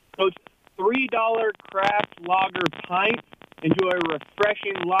activities. Coach, $3 craft lager pints. Enjoy a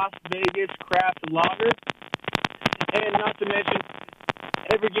refreshing Las Vegas craft lager. And not to mention,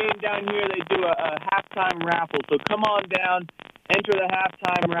 every game down here they do a halftime raffle. So come on down, enter the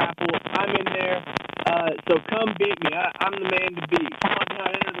halftime raffle. I'm in there. So come beat me. I'm the man to beat. Come on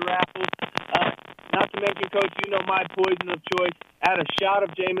down, enter the raffle. Not to mention, Coach, you know my poison of choice. Add a shot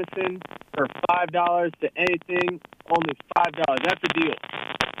of Jameson for $5 to anything, only $5. That's a deal.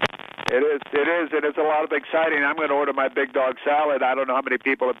 It is, and it's a lot of exciting. I'm going to order my Big Dog salad. I don't know how many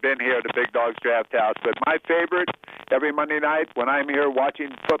people have been here at the Big Dogs Draft House, but my favorite every Monday night when I'm here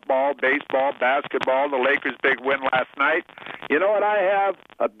watching football, baseball, basketball, the Lakers' big win last night, you know what I have?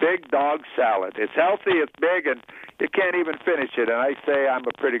 A Big Dog salad. It's healthy, it's big, and you can't even finish it, and I say I'm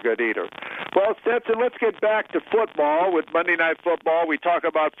a pretty good eater. Well, Stetson, let's get back to football with Monday Night Football. We talk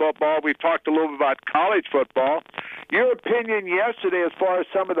about football. We've talked a little bit about college football. Your opinion yesterday as far as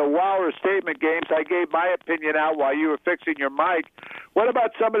some of the wower statement games, I gave my opinion out while you were fixing your mic. What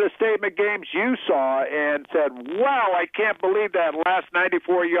about some of the statement games you saw and said, wow, I can't believe that last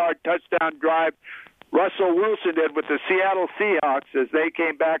 94-yard touchdown drive Russell Wilson did with the Seattle Seahawks as they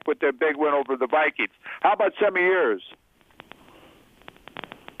came back with their big win over the Vikings? How about some of yours?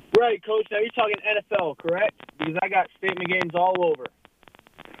 Right, Coach. Now you're talking NFL, correct? Because I got statement games all over.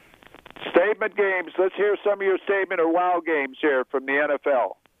 Statement games. Let's hear some of your statement or wow games here from the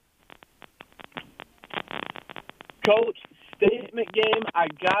NFL. Coach, statement game, I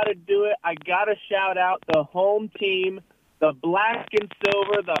got to do it. I got to shout out the home team, the black and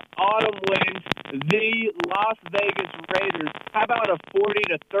silver, the autumn winds, the Las Vegas Raiders. How about a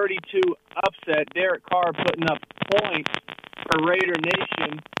 40-32 upset? Derek Carr putting up points for Raider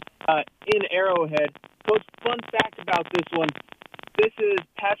Nation in Arrowhead. Coach, fun fact about this one. This is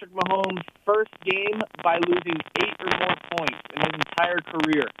Patrick Mahomes' first game by losing 8 or more points in his entire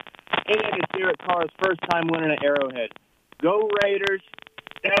career. And it's Derek Carr's first time winning at Arrowhead. Go Raiders.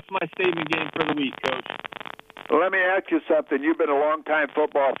 That's my statement game for the week, Coach. Well, let me ask you something. You've been a long-time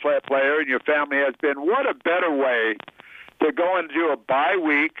football player, and your family has been. What a better way to go and do a bye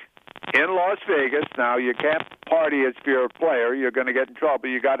week in Las Vegas. Now, you can't party if you're a player. You're going to get in trouble.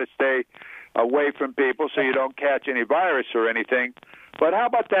 You got to stay away from people so you don't catch any virus or anything. But how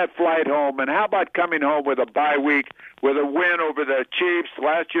about that flight home, and how about coming home with a bye week with a win over the Chiefs,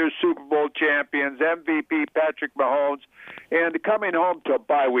 last year's Super Bowl champions, MVP Patrick Mahomes, and coming home to a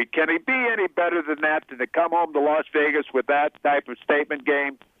bye week? Can he be any better than that, than to come home to Las Vegas with that type of statement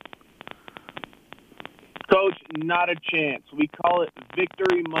game? Coach, not a chance. We call it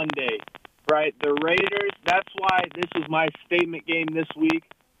Victory Monday, right? The Raiders, that's why this was my statement game this week,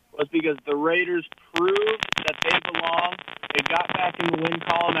 was because the Raiders proved that they belong. They got back in the win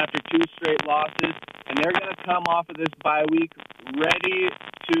column after 2 straight losses, and they're going to come off of this bye week ready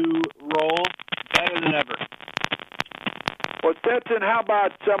to roll better than ever. Well, Stetson, how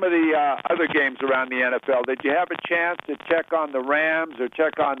about some of the other games around the NFL? Did you have a chance to check on the Rams or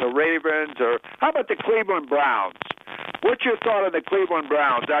check on the Ravens? Or how about the Cleveland Browns? What's your thought on the Cleveland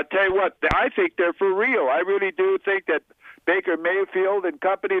Browns? I'll tell you what, I think they're for real. I really do think that Baker Mayfield and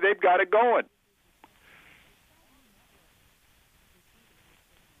company, they've got it going.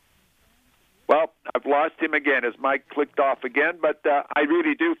 Well, I've lost him again. His mic clicked off again, but I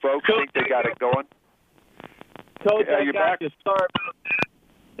really do, folks, think they got it going. Coach, I got you. Sorry about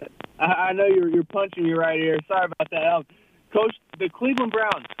that. I know you're punching me right here. Sorry about that. Coach, the Cleveland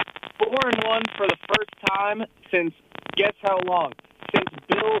Browns, 4-1 for the first time since, guess how long? Since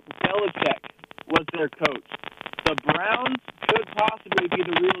Bill Belichick was their coach. The Browns could possibly be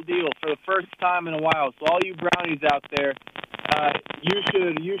the real deal for the first time in a while. So all you Brownies out there, you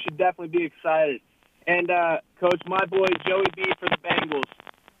should definitely be excited. And, Coach, my boy Joey B for the Bengals.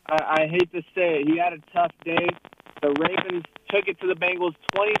 I hate to say it. He had a tough day. The Ravens took it to the Bengals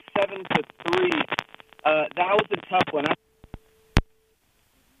 27-3. That was a tough one.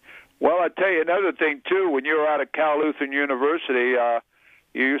 Well, I'll tell you another thing, too. When you were out at Cal Lutheran University,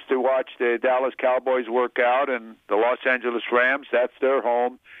 you used to watch the Dallas Cowboys work out and the Los Angeles Rams. That's their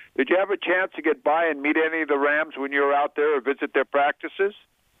home. Did you have a chance to get by and meet any of the Rams when you were out there or visit their practices?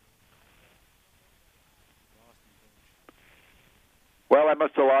 Well, I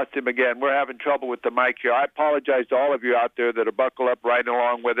must have lost him again. We're having trouble with the mic here. I apologize to all of you out there that are buckled up riding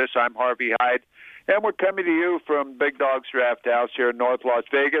along with us. I'm Harvey Hyde, and we're coming to you from Big Dog's Draft House here in North Las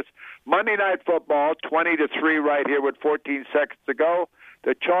Vegas. Monday Night Football, 20-3 right here with 14 seconds to go.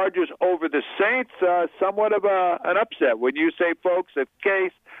 The Chargers over the Saints, somewhat of an upset. When you say, folks, if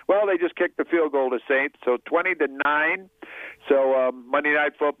case, well, they just kicked the field goal to Saints, so 20-9. So Monday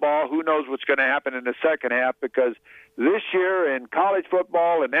Night Football, who knows what's going to happen in the second half, because this year in college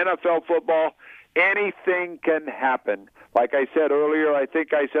football and NFL football, anything can happen. Like I said earlier, I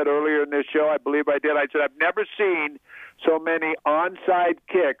think I said earlier in this show, I believe I did, I said I've never seen so many onside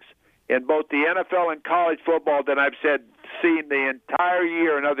kicks in both the NFL and college football than I've seen the entire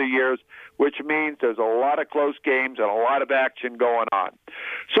year and other years, which means there's a lot of close games and a lot of action going on.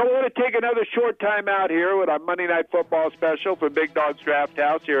 So we're going to take another short time out here with our Monday Night Football special for Big Dog's Draft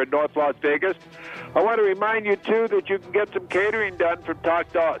House here in North Las Vegas. I want to remind you, too, that you can get some catering done from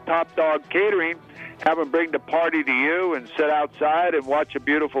Top Dog Catering. Have them bring the party to you and sit outside and watch a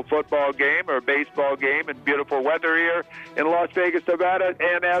beautiful football game or a baseball game in beautiful weather here in Las Vegas, Nevada.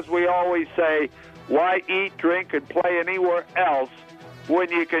 And as we always say, why eat, drink, and play anywhere else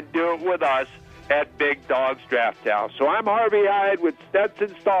when you can do it with us at Big Dog's Draft House? So I'm Harvey Hyde with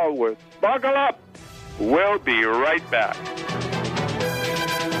Stetson Stallworth. Buckle up. We'll be right back.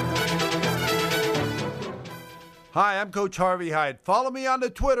 Hi, I'm Coach Harvey Hyde. Follow me on the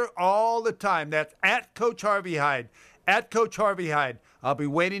Twitter all the time. That's at Coach Harvey Hyde. At Coach Harvey Hyde. I'll be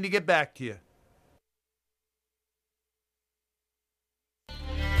waiting to get back to you.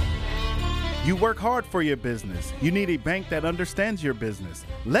 You work hard for your business. You need a bank that understands your business.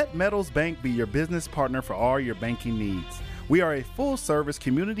 Let Metals Bank be your business partner for all your banking needs. We are a full-service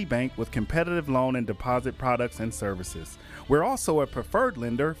community bank with competitive loan and deposit products and services. We're also a preferred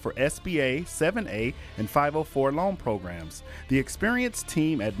lender for SBA, 7A, and 504 loan programs. The experienced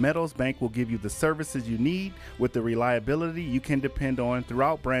team at Metals Bank will give you the services you need with the reliability you can depend on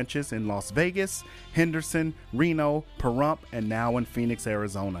throughout branches in Las Vegas, Henderson, Reno, Pahrump, and now in Phoenix,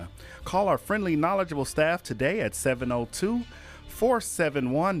 Arizona. Call our friendly, knowledgeable staff today at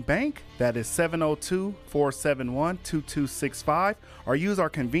 702-471-BANK. That is 702-471-2265. Or use our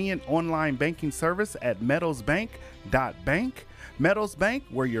convenient online banking service at metalsbank.bank. Metals Bank,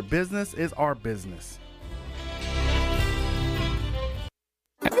 where your business is our business.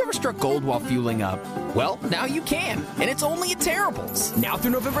 Have you ever struck gold while fueling up? Well, now you can, and it's only at Terrible's. Now through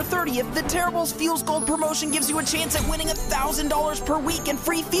November 30th, the Terrible's Fuels Gold promotion gives you a chance at winning $1,000 per week in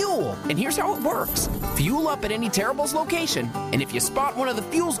free fuel. And here's how it works. Fuel up at any Terrible's location, and if you spot one of the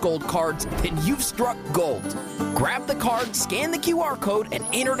Fuels Gold cards, then you've struck gold. Grab the card, scan the QR code, and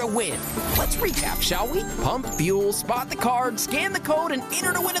enter to win. Let's recap, shall we? Pump fuel, spot the card, scan the code, and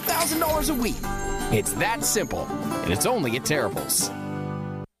enter to win $1,000 a week. It's that simple, and it's only at Terrible's.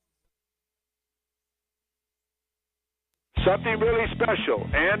 Something really special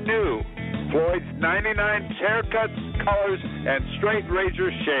and new. Floyd's 99 haircuts, colors, and straight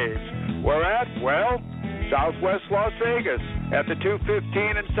razor shaves. Where at? Well, Southwest Las Vegas, at the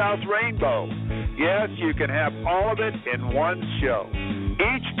 215 in South Rainbow. Yes, you can have all of it in one show.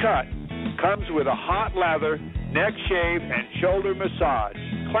 Each cut comes with a hot lather, neck shave, and shoulder massage.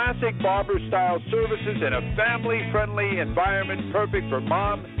 Classic barber-style services in a family-friendly environment perfect for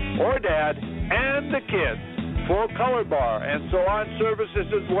mom or dad and the kids. Full color bar and salon services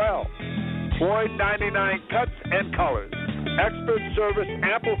as well. Floyd 99 cuts and colors. Expert service,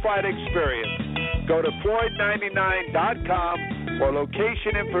 amplified experience. Go to Floyd99.com for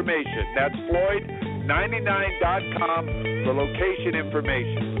location information. That's Floyd99.com for location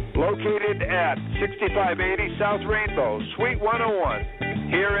information. Located at 6580 South Rainbow, Suite 101,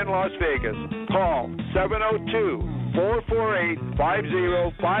 here in Las Vegas. Call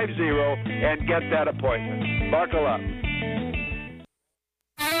 702-448-5050 and get that appointment. Buckle up.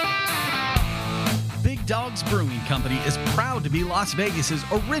 Big Dogs Brewing Company is proud to be Las Vegas's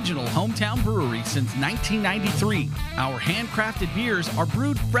original hometown brewery since 1993. Our handcrafted beers are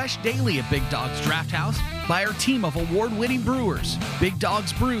brewed fresh daily at Big Dogs Draft House by our team of award-winning brewers. Big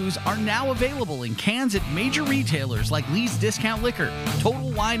Dogs brews are now available in cans at major retailers like Lee's Discount Liquor, Total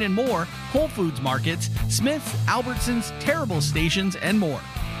Wine and More, Whole Foods Markets, Smith's, Albertsons, Terrible Stations, and more.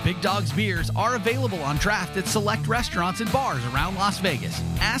 Big Dogs beers are available on draft at select restaurants and bars around Las Vegas.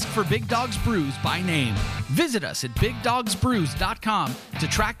 Ask for Big Dogs Brews by name. Visit us at BigDogsBrews.com to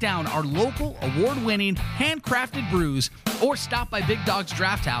track down our local award-winning handcrafted brews, or stop by Big Dogs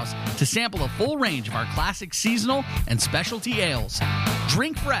Draft House to sample a full range of our classic seasonal and specialty ales.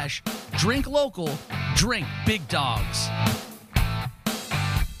 Drink fresh, drink local, drink Big Dogs.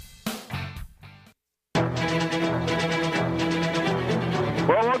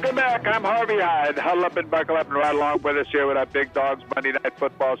 Well, welcome back. I'm Harvey Hyde. Huddle up and buckle up and ride along with us here with our Big Dogs Monday Night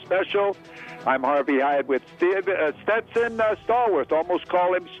Football special. I'm Harvey Hyde with Steve, Stetson Stallworth. Almost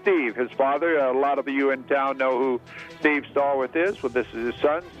call him Steve. His father, a lot of you in town know who Steve Stallworth is. Well, this is his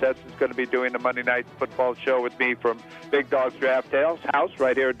son. Stetson's going to be doing the Monday Night Football show with me from Big Dogs Draft House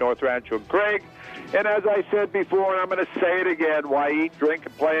right here at North Rancho and Craig. And as I said before, and I'm going to say it again, why eat, drink,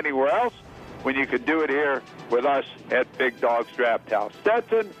 and play anywhere else when you can do it here with us at Big Dogs Draft House?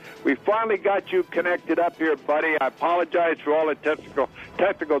 Stetson, we finally got you connected up here, buddy. I apologize for all the technical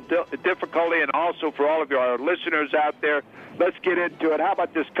difficulty and also for all of our listeners out there. Let's get into it. How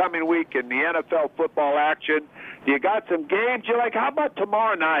about this coming week in the NFL football action? You got some games you like? How about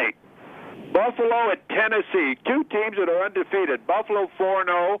tomorrow night? Buffalo at Tennessee, two teams that are undefeated. Buffalo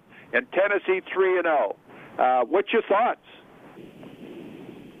 4-0 and Tennessee 3-0. What's your thoughts?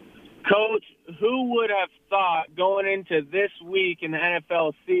 Coach, who would have thought going into this week in the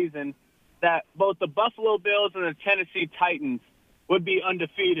NFL season that both the Buffalo Bills and the Tennessee Titans would be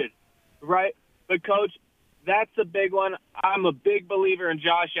undefeated, right? But, Coach, that's a big one. I'm a big believer in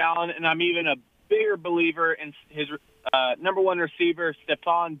Josh Allen, and I'm even a bigger believer in his number one receiver,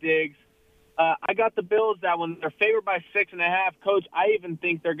 Stephon Diggs. I got the Bills that one. They're favored by 6.5. Coach, I even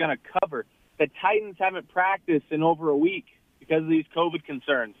think they're going to cover. The Titans haven't practiced in over a week because of these COVID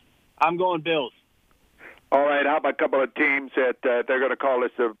concerns. I'm going Bills. All right, how about a couple of teams that they're going to call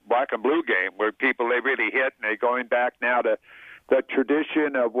this the black and blue game, where people they really hit, and they're going back now to the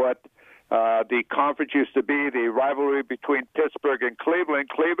tradition of what the conference used to be, the rivalry between Pittsburgh and Cleveland.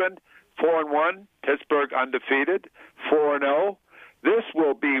 Cleveland, 4-1, Pittsburgh undefeated, 4-0. This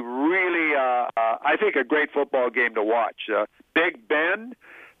will be really, I think, a great football game to watch. Big Ben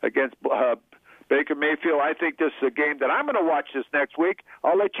against Baker Mayfield. I think this is a game that I'm going to watch this next week.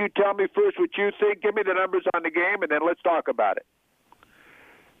 I'll let you tell me first what you think. Give me the numbers on the game, and then let's talk about it.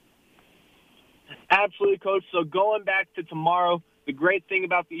 Absolutely, Coach. So going back to tomorrow, the great thing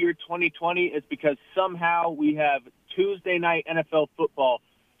about the year 2020 is because somehow we have Tuesday night NFL football.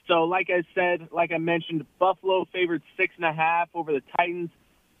 So like I said, like I mentioned, Buffalo favored 6.5 over the Titans.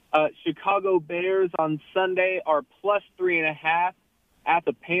 Chicago Bears on Sunday are plus 3.5 at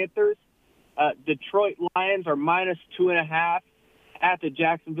the Panthers. Detroit Lions are minus 2.5 at the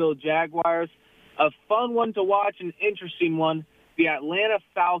Jacksonville Jaguars. A fun one to watch, an interesting one. The Atlanta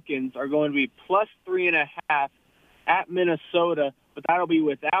Falcons are going to be plus 3.5 at Minnesota, but that'll be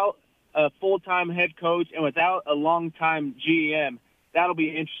without a full-time head coach and without a long-time GM. That'll be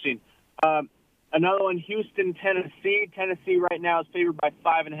interesting. Another one, Houston, Tennessee. Tennessee right now is favored by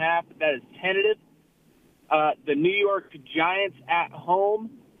 5.5, but that is tentative. The New York Giants at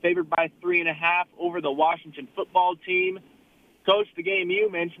home, favored by 3.5 over the Washington football team. Coach, the game you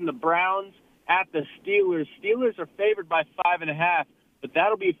mentioned, the Browns at the Steelers. Steelers are favored by 5.5, but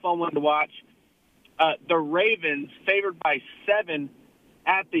that'll be a fun one to watch. The Ravens favored by 7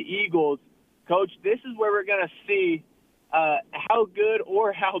 at the Eagles. Coach, this is where we're going to see how good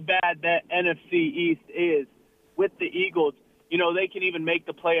or how bad that NFC East is with the Eagles. You know, they can even make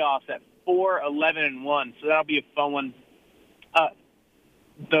the playoffs at 4-11-1, so that'll be a fun one.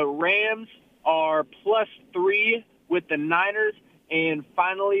 The Rams are +3 with the Niners, and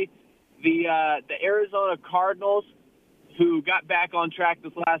finally, the Arizona Cardinals, who got back on track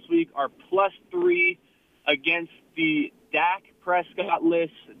this last week, are +3 against the Dak Prescott-less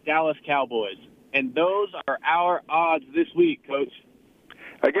Dallas Cowboys. And those are our odds this week, Coach.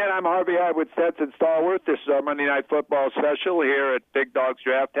 Again, I'm Harvey Hyde with Stetson Stallworth. This is our Monday Night Football special here at Big Dog's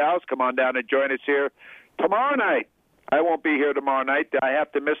Draft House. Come on down and join us here tomorrow night. I won't be here tomorrow night. I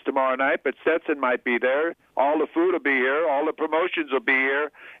have to miss tomorrow night, but Stetson might be there. All the food will be here. All the promotions will be here.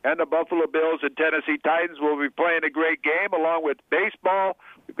 And the Buffalo Bills and Tennessee Titans will be playing a great game along with baseball.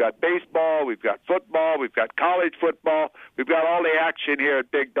 We've got baseball. We've got football. We've got college football. We've got all the action here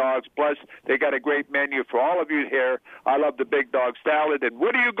at Big Dogs. Plus, they got a great menu for all of you here. I love the Big Dog salad. And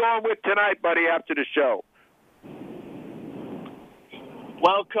what are you going with tonight, buddy, after the show?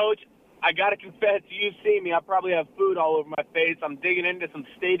 Well, Coach, I got to confess, you see me, I probably have food all over my face. I'm digging into some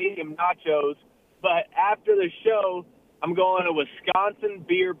stadium nachos. But after the show, I'm going to Wisconsin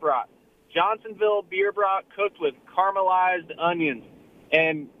beer brat. Johnsonville beer brat cooked with caramelized onions.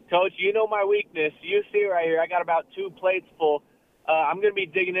 And, Coach, you know my weakness. You see right here, I got about 2 plates full. I'm going to be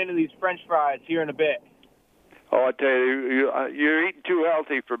digging into these French fries here in a bit. Oh, I tell you, you're eating too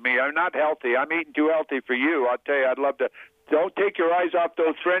healthy for me. I'm not healthy. I'm eating too healthy for you. I'll tell you, I'd love to. Don't take your eyes off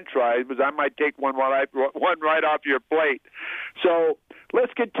those French fries, because I might take one right off your plate. So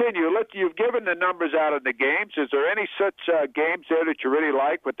let's continue. You've given the numbers out of the games. Is there any such games there that you really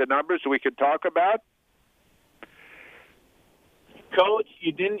like with the numbers we can talk about? Coach,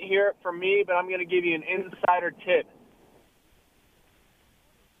 you didn't hear it from me, but I'm going to give you an insider tip.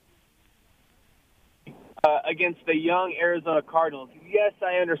 Against the young Arizona Cardinals. Yes,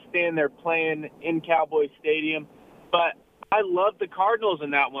 I understand they're playing in Cowboy Stadium, but I love the Cardinals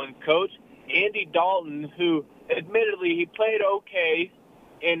in that one, Coach. Andy Dalton, who admittedly he played okay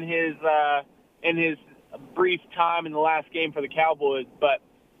in his brief time in the last game for the Cowboys, but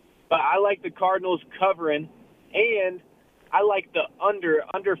I like the Cardinals covering, and I like the under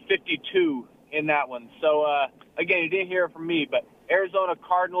 52 in that one. So again, you didn't hear it from me, but Arizona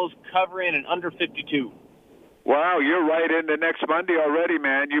Cardinals covering and under 52. Wow, you're right into next Monday already,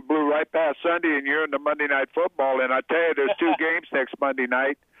 man. You blew right past Sunday, and you're into Monday Night Football. And I tell you, there's 2 games next Monday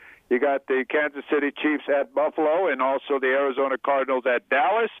night. You got the Kansas City Chiefs at Buffalo, and also the Arizona Cardinals at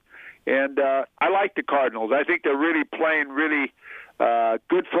Dallas. And I like the Cardinals. I think they're really playing really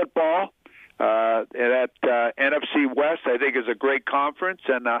good football. And that NFC West, I think, is a great conference.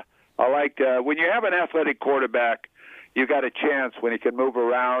 And I like when you have an athletic quarterback, you got a chance when he can move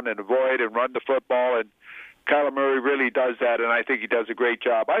around and avoid and run the football. And Kyler Murray really does that, and I think he does a great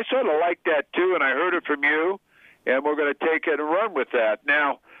job. I sort of like that, too, and I heard it from you, and we're going to take it and run with that.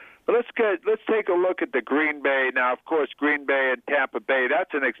 Now, let's take a look at the Green Bay. Now, of course, Green Bay and Tampa Bay,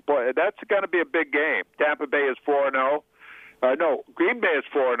 that's going to be a big game. Tampa Bay is 4-0. Green Bay is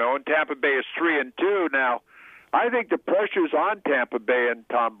 4-0, and Tampa Bay is 3-2. Now, I think the pressure's on Tampa Bay and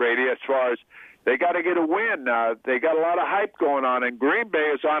Tom Brady as far as they got to get a win. They got a lot of hype going on, and Green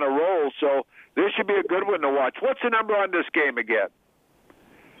Bay is on a roll, so this should be a good one to watch. What's the number on this game again?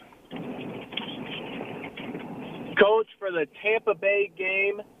 Coach, for the Tampa Bay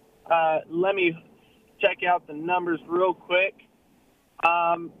game, let me check out the numbers real quick.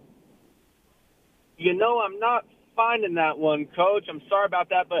 I'm not finding that one, Coach. I'm sorry about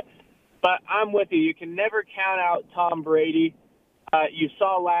that, but I'm with you. You can never count out Tom Brady. You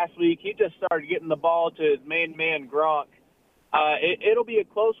saw last week, he just started getting the ball to his main man, Gronk. It'll be a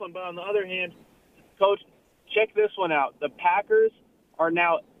close one, but on the other hand, Coach, check this one out. The Packers are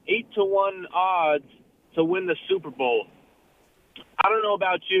now 8-1 odds to win the Super Bowl. I don't know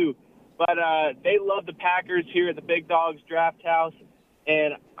about you, but they love the Packers here at the Big Dogs Draft House,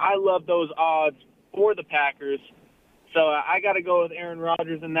 and I love those odds for the Packers. So I got to go with Aaron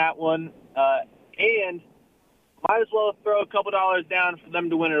Rodgers in that one, and might as well throw a couple dollars down for them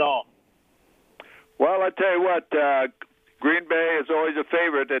to win it all. Well, I tell you what, Green Bay is always a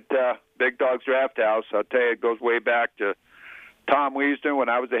favorite at Big Dog's Draft House. I'll tell you, it goes way back to Tom Wiesner when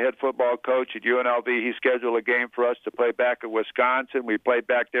I was the head football coach at UNLV. He scheduled a game for us to play back at Wisconsin. We played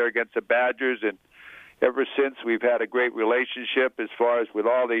back there against the Badgers, and ever since we've had a great relationship as far as with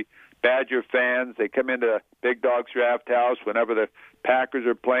all the Badger fans. They come into Big Dog's Draft House whenever the Packers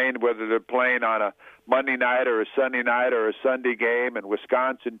are playing, whether they're playing on a Monday night or a Sunday night or a Sunday game. And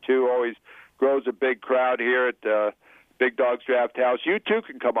Wisconsin, too, always grows a big crowd here at Big Dog's Draft House. You, too,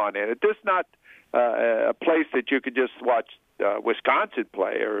 can come on in. It's just not a place that you could just watch Wisconsin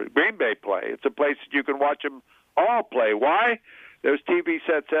play or Green Bay play. It's a place that you can watch them all play. Why? There's TV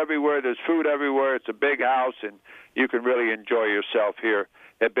sets everywhere. There's food everywhere. It's a big house, and you can really enjoy yourself here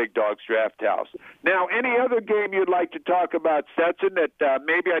at Big Dog's Draft House. Now, any other game you'd like to talk about, Stetson, that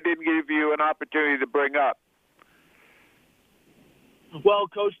maybe I didn't give you an opportunity to bring up? Well,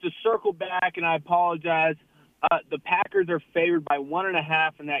 Coach, to circle back, and I apologize, the Packers are favored by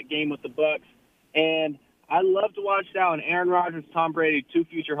 1.5 in that game with the Bucs, and I love to watch that one. Aaron Rodgers, Tom Brady, 2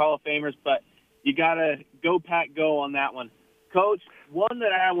 future Hall of Famers, but you got to go Pack go on that one. Coach, one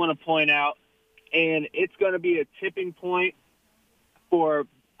that I want to point out, and it's going to be a tipping point for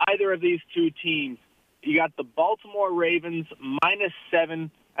either of these two teams. You got the Baltimore Ravens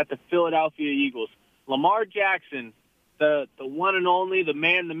 -7 at the Philadelphia Eagles. Lamar Jackson, the one and only, the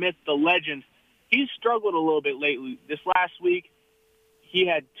man, the myth, the legend, he's struggled a little bit lately. This last week, he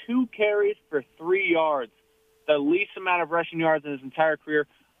had 2 carries for 3 yards, the least amount of rushing yards in his entire career.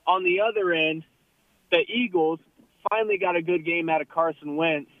 On the other end, the Eagles finally got a good game out of Carson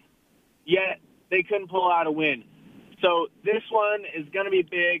Wentz, yet they couldn't pull out a win. So this one is going to be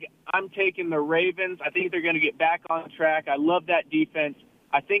big. I'm taking the Ravens. I think they're going to get back on track. I love that defense.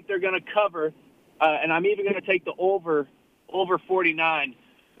 I think they're going to cover, and I'm even going to take the over 49.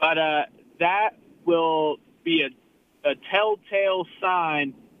 But that will be a telltale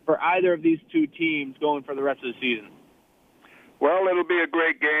sign for either of these two teams going for the rest of the season. Well, it'll be a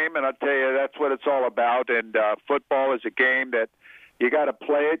great game, and I'll tell you, that's what it's all about. And football is a game that you got to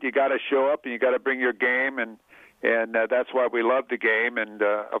play it, you got to show up, and you got to bring your game, and that's why we love the game. And,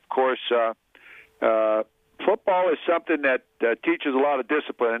 of course, football is something that teaches a lot of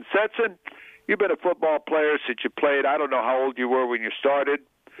discipline. And, Stetson, you've been a football player since you played. I don't know how old you were when you started.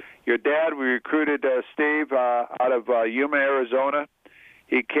 Your dad, we recruited Steve out of Yuma, Arizona.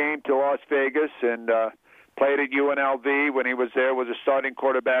 He came to Las Vegas and played at UNLV when he was there, was a starting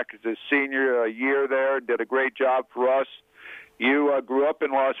quarterback his senior year there, did a great job for us. You grew up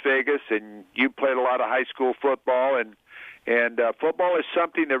in Las Vegas, and you played a lot of high school football, and football is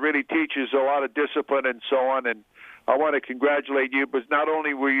something that really teaches a lot of discipline and so on, and I want to congratulate you, because not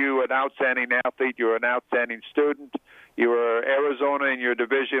only were you an outstanding athlete, you were an outstanding student. You were Arizona in your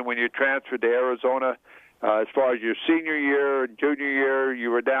division when you transferred to Arizona. As far as your senior year and junior year,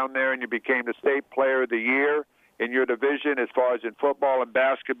 you were down there and you became the state player of the year in your division as far as in football and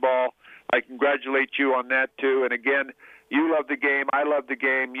basketball. I congratulate you on that, too. And, again, you love the game. I love the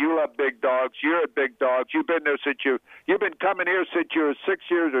game. You love Big Dogs. You're at Big Dogs. You've been there since you've been coming here since you were 6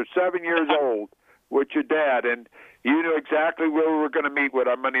 years or 7 years old with your dad. And you knew exactly where we were going to meet with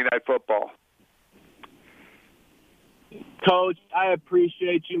our Monday Night Football. Coach, I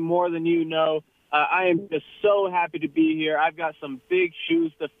appreciate you more than you know. I am just so happy to be here. I've got some big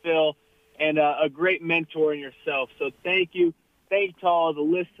shoes to fill and a great mentor in yourself. So thank you. Thank you to all the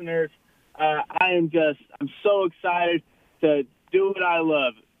listeners. I'm so excited to do what I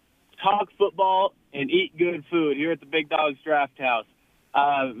love, talk football and eat good food here at the Big Dogs Draft House.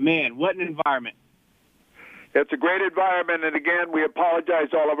 Man, what an environment. It's a great environment, and again, we apologize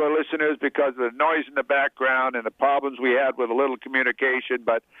to all of our listeners because of the noise in the background and the problems we had with a little communication,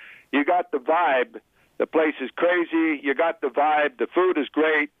 but you got the vibe. The place is crazy. You got the vibe. The food is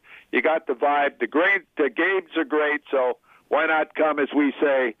great. You got the vibe. The games are great, so why not come, as we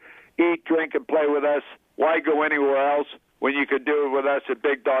say, eat, drink, and play with us? Why go anywhere else when you can do it with us at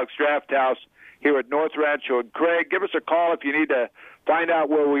Big Dog's Draft House here at North Rancho and Craig? Give us a call if you need to find out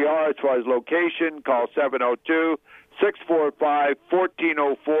where we are as far as location. Call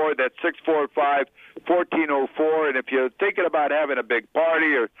 702-645-1404. That's 645-1404. And if you're thinking about having a big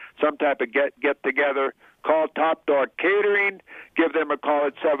party or some type of get-together, call Top Dog Catering. Give them a call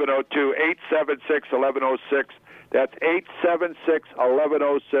at 702-876-1106. That's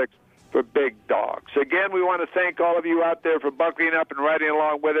 876-1106 for Big Dogs. Again, we want to thank all of you out there for buckling up and riding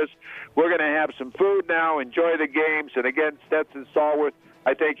along with us. We're going to have some food now. Enjoy the games. And again, Stetson Stallworth,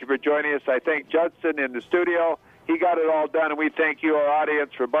 I thank you for joining us. I thank Judson in the studio. He got it all done, and we thank you, our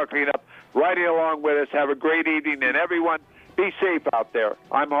audience, for buckling up, riding along with us. Have a great evening, and everyone, be safe out there.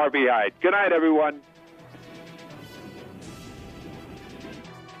 I'm Harvey Hyde. Good night, everyone.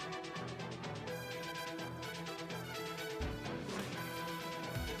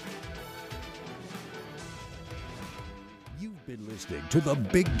 Been listening to the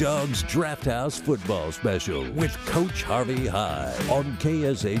Big Dogs Draft House Football Special with Coach Harvey Hyde on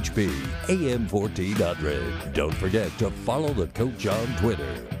KSHP AM 1400. Don't forget to follow the coach on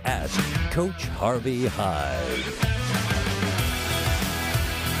Twitter at Coach Harvey Hyde.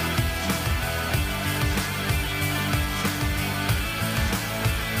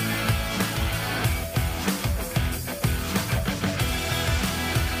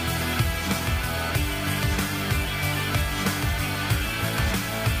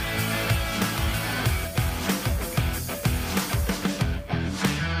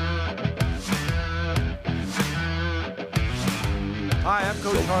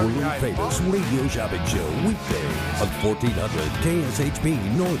 Coach The Harvey Hyde. world-famous radio shopping show weekdays on 1400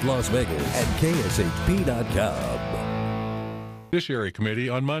 KSHP North Las Vegas and KSHP.com. Judiciary Committee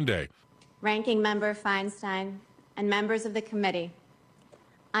on Monday. Ranking Member Feinstein, and members of the committee,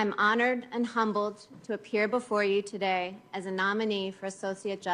 I'm honored and humbled to appear before you today as a nominee for Associate Justice.